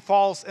 and he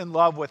falls in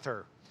love with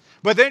her.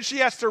 But then she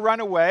has to run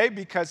away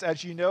because,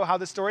 as you know how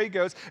the story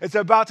goes, it's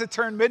about to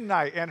turn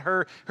midnight, and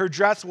her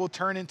dress will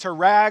turn into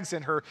rags,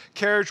 and her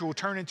carriage will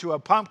turn into a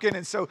pumpkin.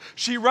 And so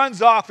she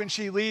runs off, and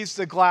she leaves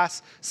the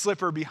glass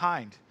slipper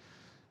behind.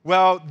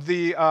 Well,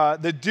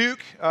 the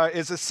Duke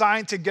is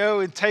assigned to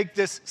go and take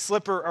this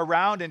slipper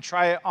around and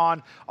try it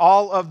on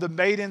all of the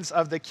maidens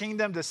of the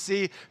kingdom to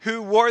see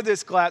who wore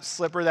this glass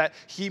slipper, that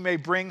he may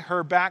bring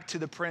her back to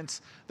the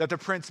prince, that the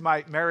prince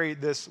might marry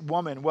this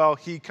woman. Well,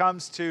 he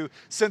comes to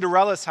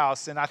Cinderella's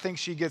house, and I think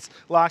she gets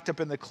locked up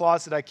in the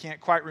closet. I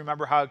can't quite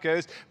remember how it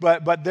goes,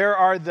 but there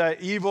are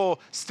the evil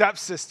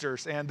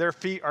stepsisters, and their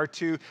feet are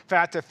too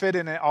fat to fit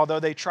in it, although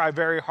they try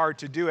very hard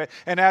to do it.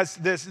 And as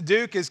this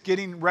Duke is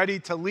getting ready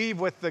to leave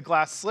with the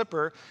glass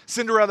slipper,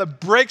 Cinderella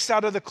breaks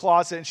out of the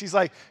closet, and she's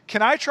like,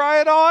 "Can I try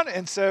it on?"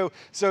 And so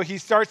he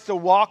starts to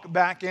walk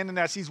back in, and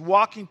as he's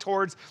walking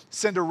towards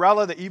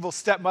Cinderella, the evil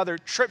stepmother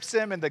trips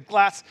him, and the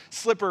glass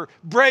slipper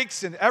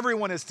breaks, and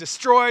everyone is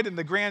destroyed, and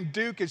the Grand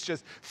Duke is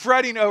just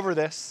fretting over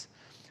this.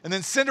 And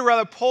then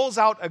Cinderella pulls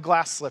out a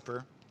glass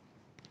slipper,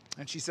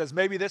 and she says,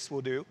 "Maybe this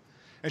will do."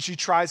 And she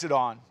tries it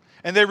on.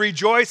 And they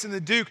rejoice, and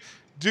the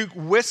Duke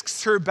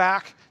whisks her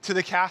back to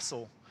the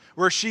castle,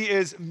 where she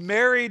is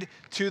married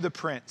to the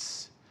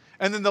prince.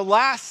 And then the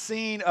last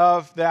scene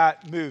of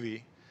that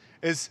movie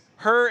is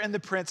her and the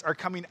prince are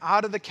coming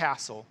out of the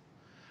castle.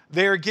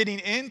 They are getting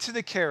into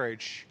the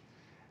carriage,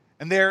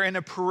 and they are in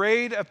a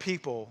parade of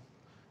people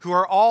who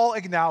are all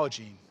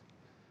acknowledging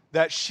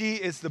that she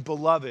is the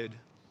beloved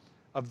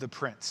of the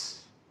prince.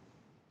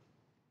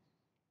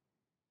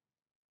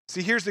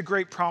 See, here's the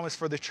great promise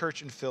for the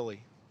church in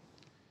Philly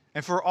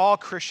and for all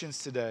Christians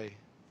today,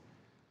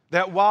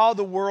 that while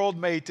the world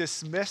may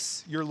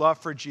dismiss your love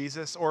for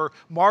Jesus or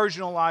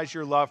marginalize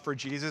your love for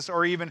Jesus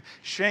or even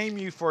shame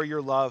you for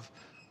your love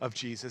of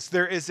Jesus,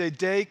 there is a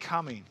day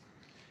coming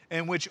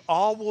in which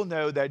all will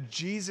know that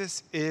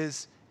Jesus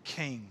is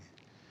King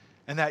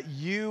and that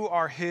you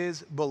are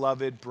his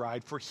beloved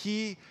bride, for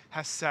he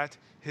has set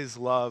his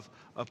love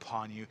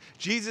upon you.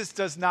 Jesus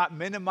does not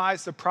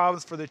minimize the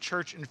problems for the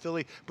church in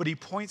Philly, but he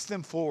points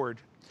them forward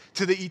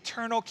to the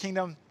eternal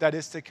kingdom that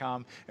is to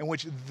come, in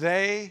which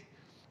they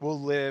will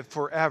live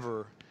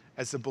forever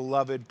as the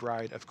beloved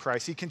bride of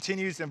Christ. He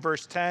continues in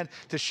verse 10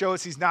 to show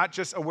us he's not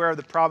just aware of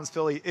the problems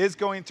Philly is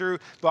going through,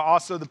 but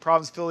also the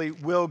problems Philly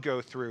will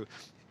go through.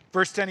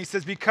 Verse 10, he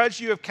says,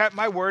 "Because you have kept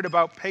my word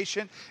about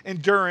patient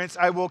endurance,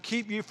 I will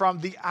keep you from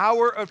the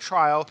hour of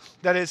trial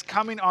that is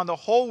coming on the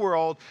whole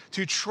world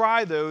to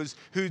try those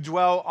who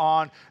dwell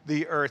on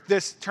the earth."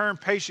 This term,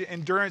 patient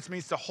endurance,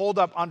 means to hold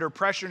up under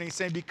pressure. And he's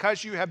saying,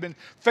 because you have been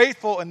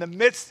faithful in the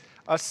midst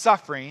of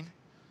suffering,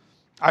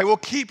 I will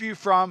keep you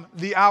from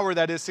the hour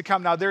that is to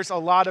come. Now, there's a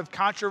lot of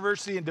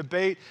controversy and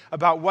debate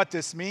about what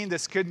this means.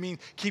 This could mean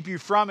keep you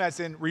from, as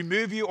in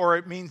remove you, or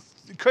it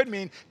could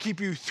mean keep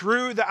you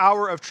through the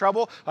hour of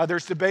trouble.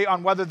 There's debate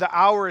on whether the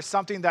hour is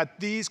something that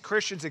these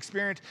Christians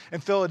experience in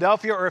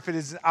Philadelphia, or if it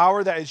is an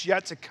hour that is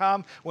yet to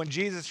come when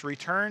Jesus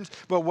returns.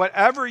 But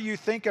whatever you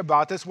think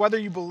about this, whether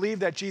you believe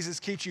that Jesus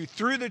keeps you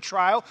through the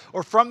trial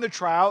or from the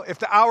trial, if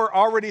the hour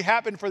already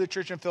happened for the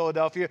church in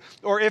Philadelphia,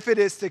 or if it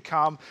is to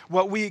come,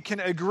 what we can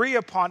agree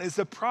upon is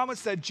the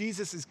promise that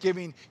Jesus is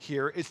giving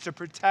here is to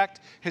protect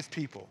his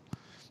people,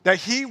 that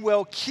he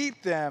will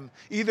keep them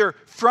either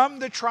from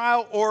the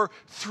trial or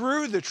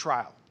through the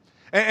trial.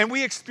 And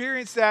we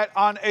experience that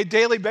on a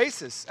daily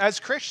basis as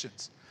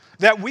Christians,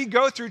 that we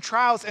go through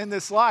trials in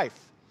this life.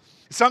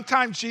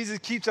 Sometimes Jesus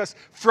keeps us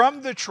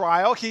from the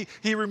trial. He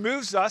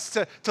removes us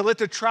to let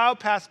the trial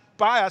pass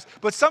by us,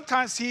 but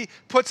sometimes he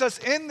puts us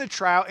in the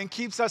trial and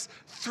keeps us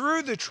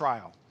through the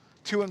trial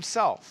to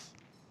himself.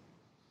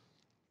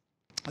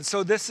 And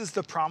so this is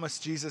the promise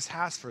Jesus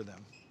has for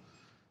them,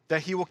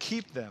 that he will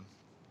keep them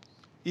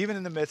even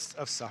in the midst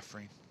of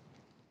suffering.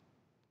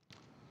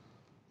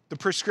 The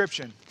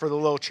prescription for the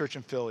little church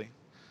in Philly.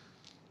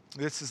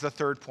 This is the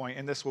third point,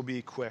 and this will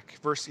be quick.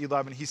 Verse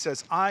 11, he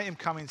says, "I am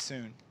coming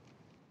soon.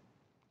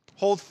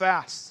 Hold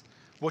fast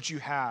what you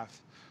have,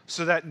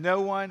 so that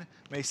no one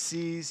may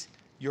seize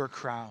your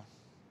crown."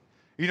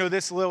 You know,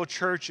 this little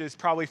church is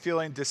probably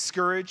feeling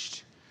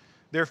discouraged.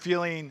 They're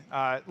feeling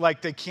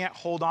like they can't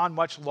hold on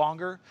much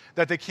longer,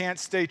 that they can't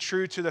stay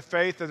true to the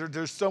faith, that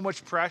there's so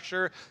much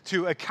pressure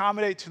to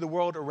accommodate to the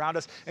world around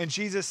us. And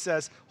Jesus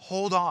says,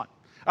 hold on.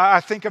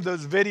 I think of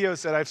those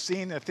videos that I've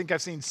seen. I think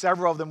I've seen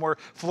several of them where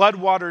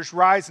floodwaters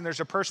rise and there's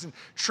a person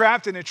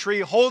trapped in a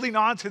tree holding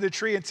on to the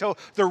tree until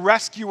the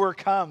rescuer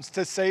comes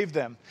to save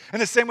them.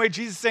 In the same way,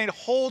 Jesus is saying,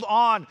 hold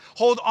on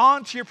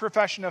to your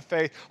profession of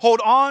faith.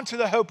 Hold on to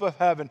the hope of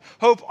heaven.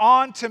 Hope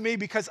on to me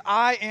because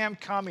I am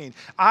coming.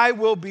 I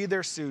will be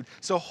there soon.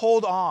 So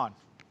hold on.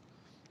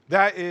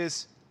 That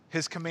is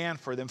his command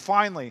for them.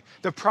 Finally,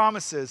 the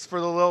promises for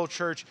the little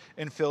church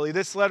in Philly.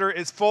 This letter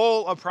is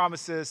full of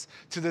promises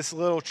to this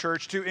little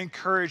church to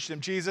encourage them.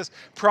 Jesus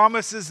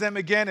promises them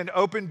again an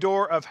open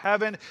door of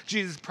heaven.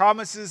 Jesus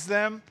promises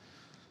them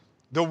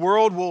the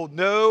world will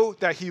know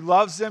that he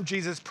loves them.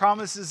 Jesus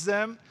promises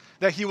them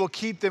that he will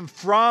keep them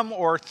from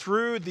or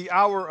through the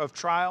hour of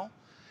trial.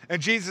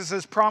 And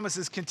Jesus'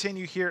 promises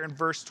continue here in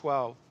verse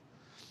 12.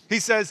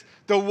 He says,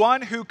 the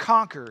one who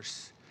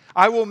conquers,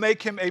 I will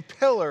make him a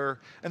pillar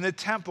in the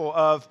temple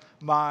of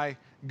my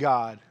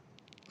God.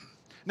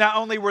 Not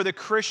only were the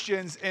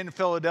Christians in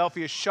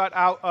Philadelphia shut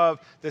out of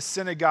the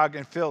synagogue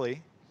in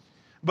Philly,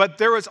 but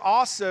there was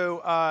also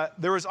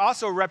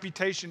a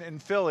reputation in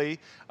Philly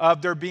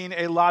of there being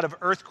a lot of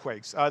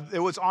earthquakes. It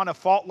was on a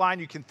fault line.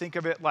 You can think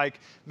of it like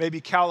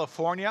maybe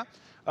California.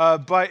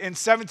 But in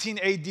 17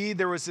 AD,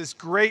 there was this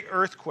great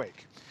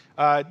earthquake.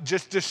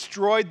 Just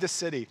destroyed the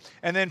city.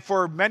 And then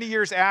for many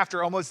years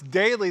after, almost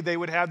daily, they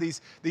would have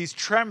these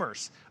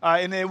tremors.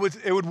 And it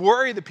would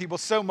worry the people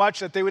so much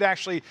that they would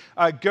actually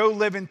go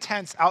live in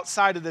tents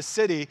outside of the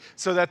city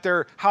so that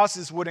their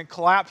houses wouldn't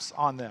collapse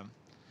on them.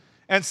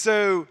 And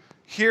so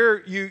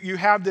here you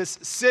have this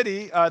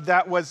city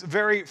that was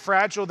very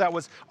fragile, that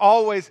was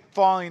always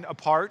falling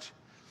apart.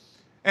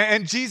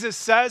 And Jesus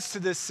says to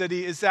this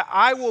city is that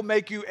I will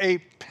make you a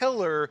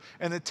pillar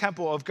in the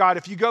temple of God.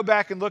 If you go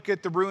back and look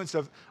at the ruins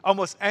of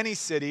almost any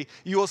city,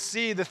 you will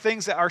see the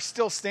things that are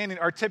still standing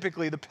are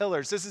typically the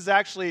pillars. This is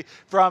actually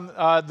from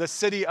the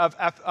city of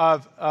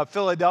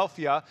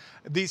Philadelphia,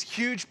 these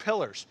huge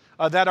pillars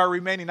that are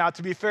remaining. Now,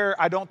 to be fair,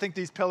 I don't think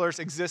these pillars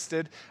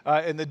existed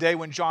in the day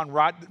when John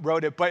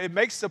wrote it, but it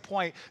makes the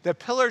point that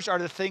pillars are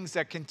the things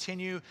that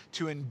continue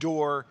to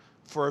endure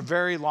for a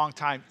very long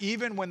time,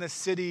 even when the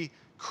city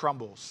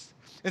crumbles.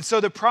 And so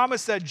the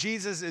promise that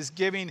Jesus is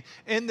giving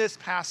in this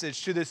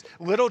passage to this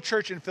little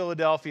church in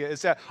Philadelphia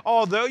is that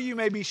although you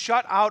may be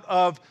shut out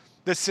of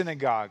the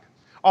synagogue,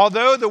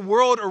 although the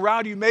world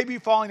around you may be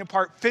falling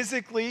apart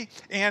physically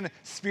and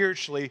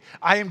spiritually,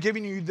 I am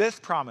giving you this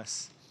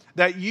promise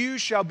that you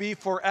shall be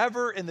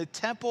forever in the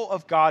temple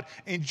of God,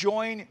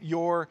 enjoying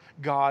your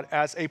God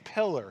as a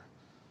pillar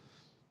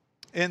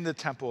in the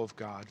temple of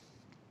God.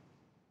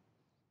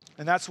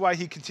 And that's why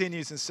he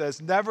continues and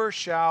says, never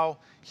shall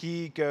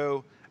he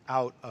go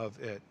out of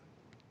it.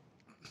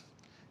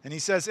 And he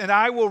says, and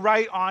I will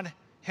write on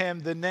him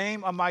the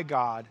name of my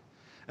God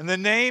and the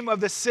name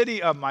of the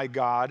city of my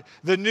God,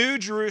 the new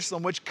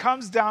Jerusalem, which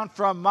comes down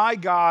from my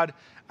God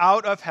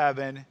out of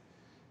heaven,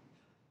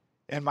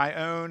 and my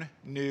own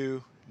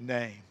new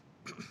name.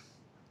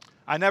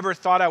 I never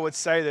thought I would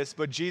say this,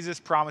 but Jesus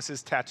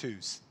promises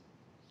tattoos.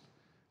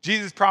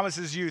 Jesus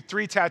promises you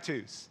 3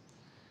 tattoos.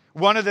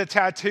 One of the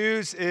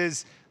tattoos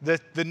is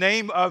the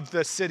name of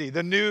the city,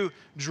 the New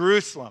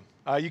Jerusalem.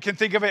 You can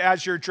think of it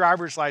as your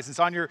driver's license.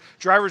 On your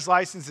driver's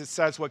license, it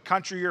says what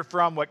country you're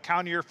from, what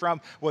county you're from,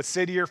 what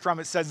city you're from.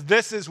 It says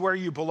this is where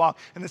you belong.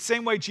 In the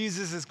same way,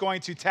 Jesus is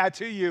going to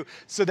tattoo you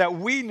so that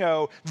we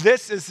know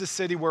this is the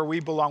city where we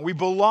belong. We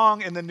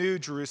belong in the New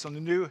Jerusalem, the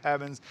new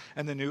heavens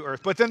and the new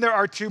earth. But then there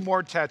are 2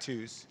 more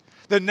tattoos.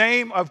 The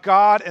name of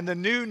God and the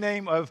new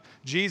name of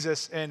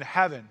Jesus in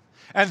heaven.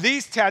 And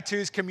these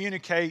tattoos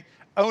communicate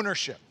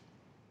ownership.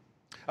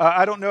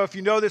 I don't know if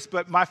you know this,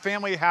 but my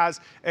family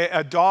has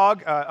a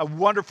dog, a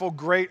wonderful,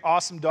 great,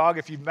 awesome dog.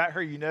 If you've met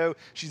her, you know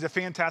she's a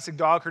fantastic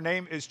dog. Her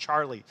name is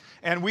Charlie.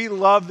 And we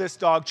love this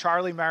dog,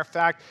 Charlie. Matter of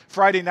fact,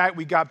 Friday night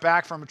we got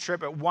back from a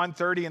trip at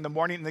 1:30 in the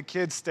morning, and the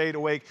kids stayed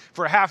awake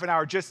for half an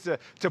hour just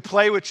to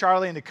play with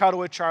Charlie and to cuddle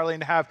with Charlie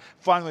and to have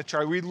fun with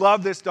Charlie. We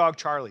love this dog,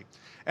 Charlie.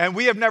 And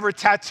we have never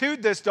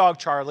tattooed this dog,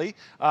 Charlie,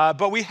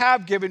 but we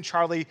have given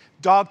Charlie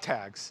dog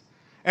tags.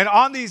 And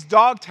on these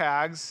dog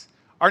tags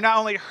are not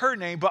only her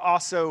name, but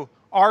also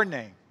our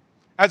name,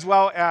 as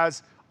well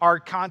as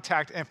our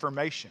contact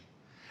information.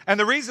 And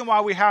the reason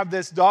why we have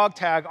this dog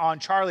tag on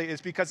Charlie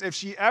is because if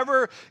she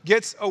ever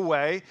gets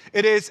away,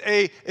 it is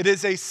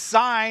a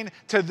sign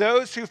to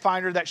those who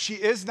find her that she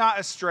is not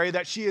a stray,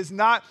 that she is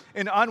not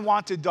an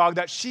unwanted dog,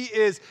 that she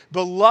is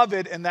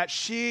beloved and that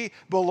she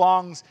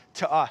belongs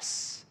to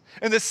us.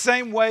 In the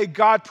same way,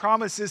 God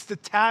promises to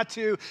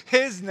tattoo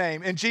his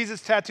name, and Jesus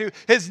tattoo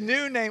his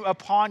new name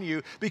upon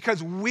you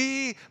because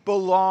we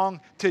belong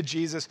to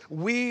Jesus.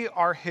 We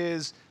are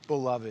his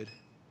beloved.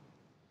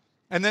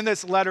 And then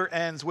this letter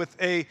ends with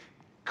a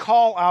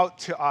call out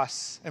to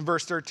us in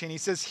verse 13. He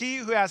says, he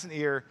who has an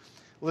ear,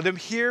 Let them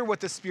hear what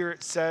the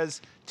Spirit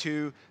says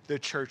to the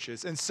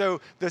churches. And so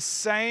the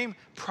same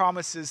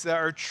promises that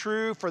are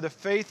true for the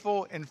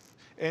faithful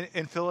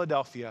in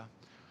Philadelphia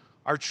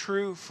are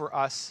true for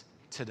us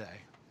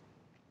today.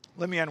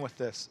 Let me end with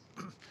this.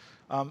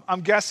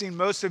 I'm guessing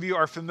most of you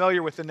are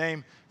familiar with the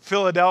name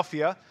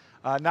Philadelphia,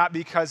 not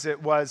because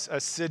it was a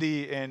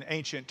city in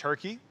ancient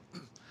Turkey,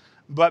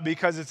 but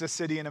because it's a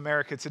city in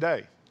America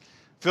today.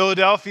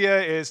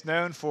 Philadelphia is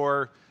known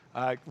for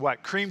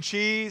cream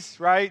cheese,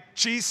 right?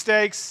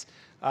 Cheesesteaks,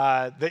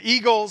 the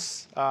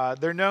Eagles.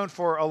 They're known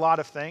for a lot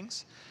of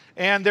things.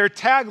 And their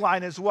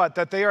tagline is what?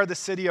 That they are the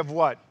city of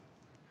what?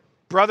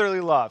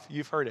 Brotherly love.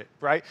 You've heard it,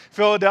 right?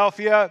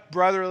 Philadelphia,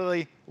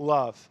 brotherly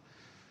love.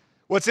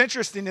 What's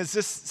interesting is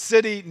this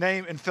city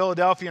name in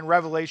Philadelphia in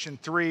Revelation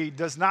 3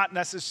 does not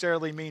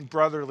necessarily mean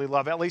brotherly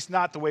love, at least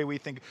not the way we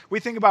think. We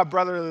think about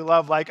brotherly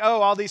love like,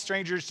 oh, all these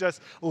strangers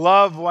just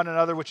love one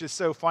another, which is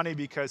so funny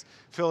because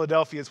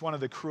Philadelphia is one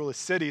of the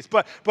cruelest cities.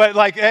 But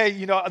like, hey,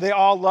 they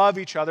all love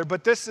each other.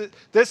 But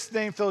this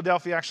name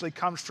Philadelphia actually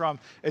comes from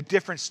a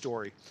different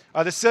story.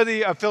 The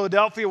city of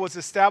Philadelphia was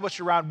established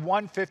around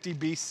 150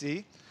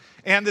 BC,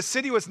 and the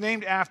city was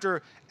named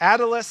after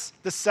Attalus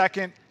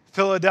II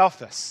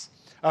Philadelphus.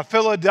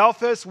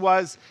 Philadelphus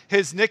was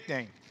his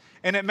nickname,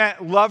 and it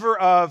meant lover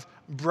of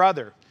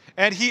brother.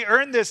 And he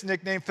earned this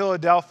nickname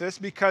Philadelphus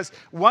because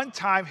one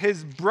time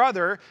his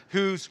brother,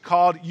 who's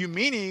called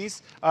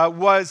Eumenes,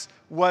 was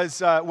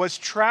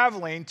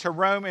traveling to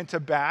Rome and to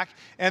back,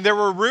 and there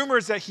were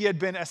rumors that he had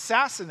been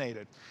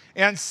assassinated.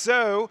 And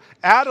so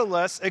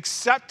Attalus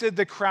accepted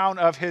the crown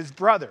of his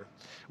brother.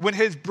 When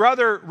his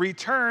brother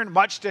returned,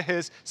 much to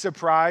his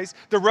surprise,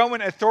 the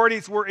Roman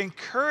authorities were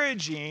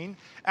encouraging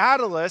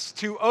Attalus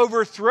to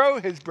overthrow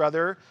his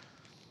brother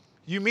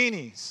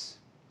Eumenes.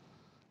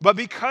 But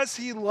because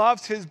he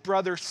loved his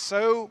brother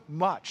so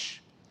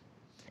much,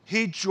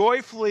 he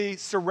joyfully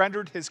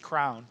surrendered his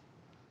crown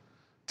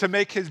to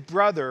make his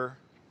brother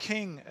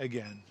king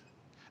again.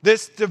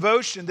 This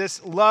devotion,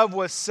 this love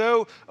was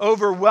so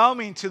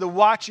overwhelming to the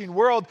watching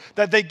world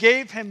that they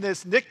gave him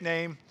this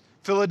nickname,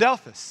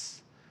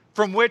 Philadelphus,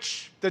 from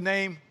which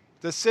the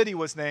city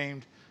was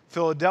named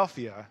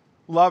Philadelphia,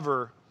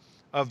 lover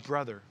of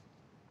brother.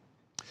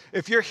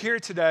 If you're here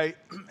today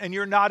and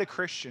you're not a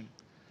Christian,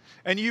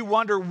 and you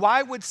wonder,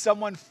 why would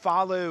someone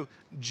follow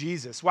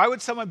Jesus? Why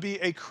would someone be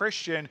a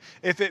Christian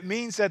if it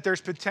means that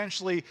there's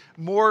potentially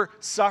more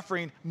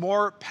suffering,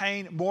 more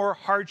pain, more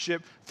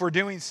hardship for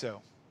doing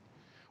so?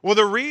 Well,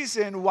 the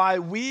reason why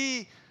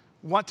we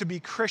want to be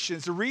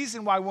Christians, the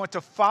reason why we want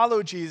to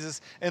follow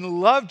Jesus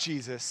and love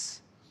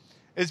Jesus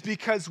is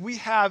because we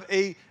have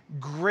a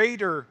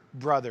greater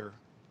brother.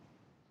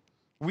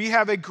 We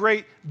have a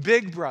great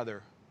big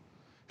brother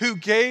who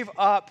gave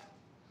up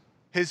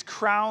his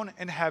crown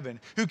in heaven,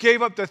 who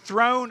gave up the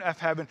throne of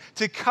heaven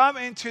to come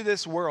into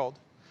this world,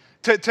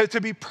 to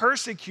be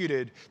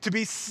persecuted, to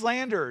be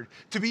slandered,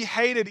 to be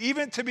hated,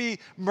 even to be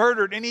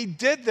murdered. And he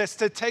did this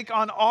to take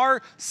on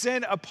our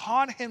sin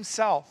upon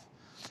himself,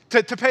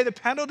 to pay the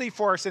penalty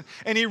for our sin.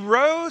 And he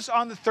rose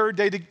on the third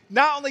day to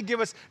not only give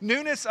us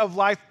newness of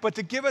life, but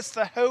to give us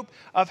the hope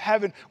of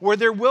heaven, where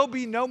there will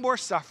be no more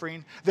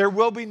suffering, there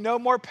will be no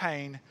more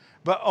pain,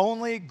 but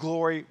only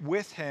glory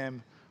with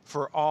him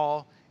for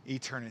all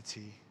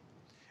eternity.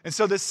 And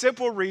so the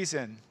simple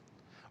reason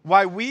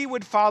why we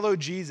would follow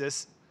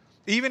Jesus,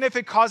 even if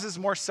it causes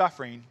more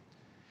suffering,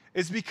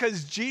 is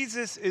because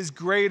Jesus is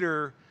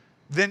greater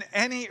than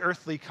any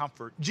earthly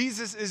comfort.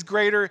 Jesus is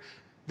greater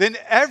than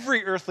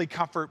every earthly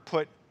comfort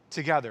put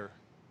together.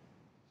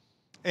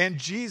 And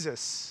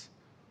Jesus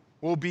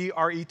will be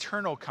our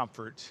eternal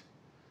comfort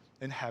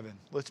in heaven.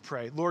 Let's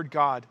pray. Lord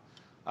God,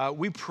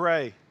 we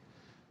pray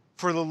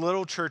for the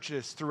little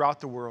churches throughout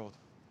the world,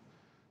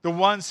 the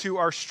ones who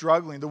are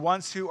struggling, the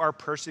ones who are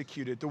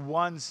persecuted, the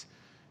ones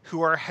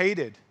who are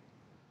hated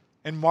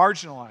and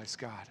marginalized,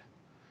 God.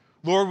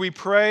 Lord, we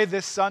pray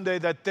this Sunday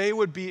that they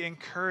would be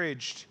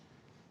encouraged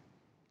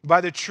by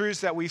the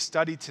truths that we've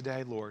studied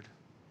today, Lord.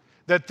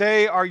 That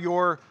they are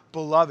your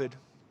beloved,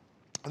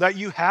 that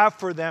you have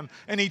for them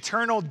an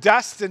eternal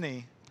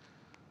destiny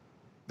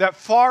that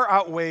far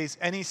outweighs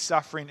any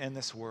suffering in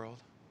this world.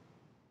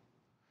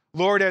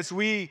 Lord, as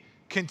we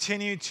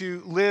continue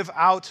to live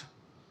out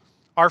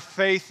our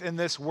faith in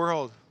this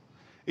world,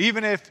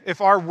 even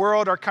if our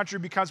world, our country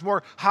becomes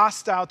more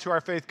hostile to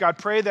our faith, God,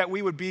 pray that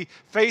we would be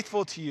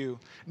faithful to you,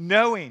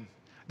 knowing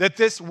that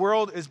this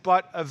world is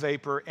but a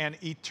vapor and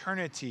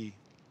eternity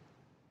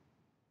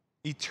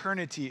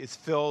is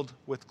filled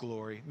with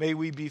glory. May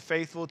we be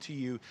faithful to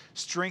you.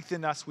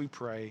 Strengthen us, we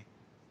pray.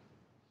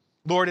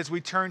 Lord, as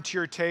we turn to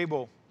your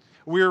table,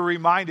 we are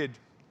reminded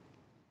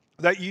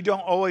that you don't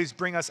always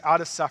bring us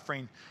out of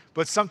suffering,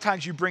 but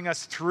sometimes you bring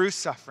us through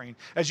suffering,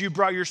 as you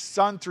brought your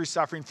Son through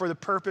suffering for the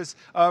purpose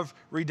of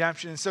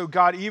redemption. And so,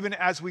 God, even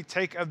as we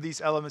take of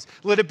these elements,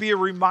 let it be a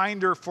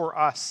reminder for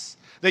us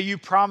that you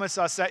promise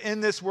us that in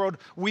this world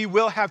we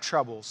will have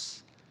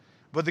troubles,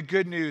 but the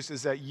good news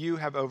is that you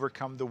have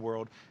overcome the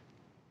world.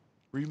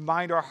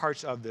 Remind our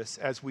hearts of this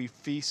as we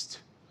feast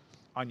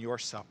on your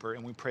supper.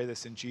 And we pray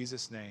this in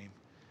Jesus' name.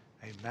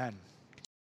 Amen.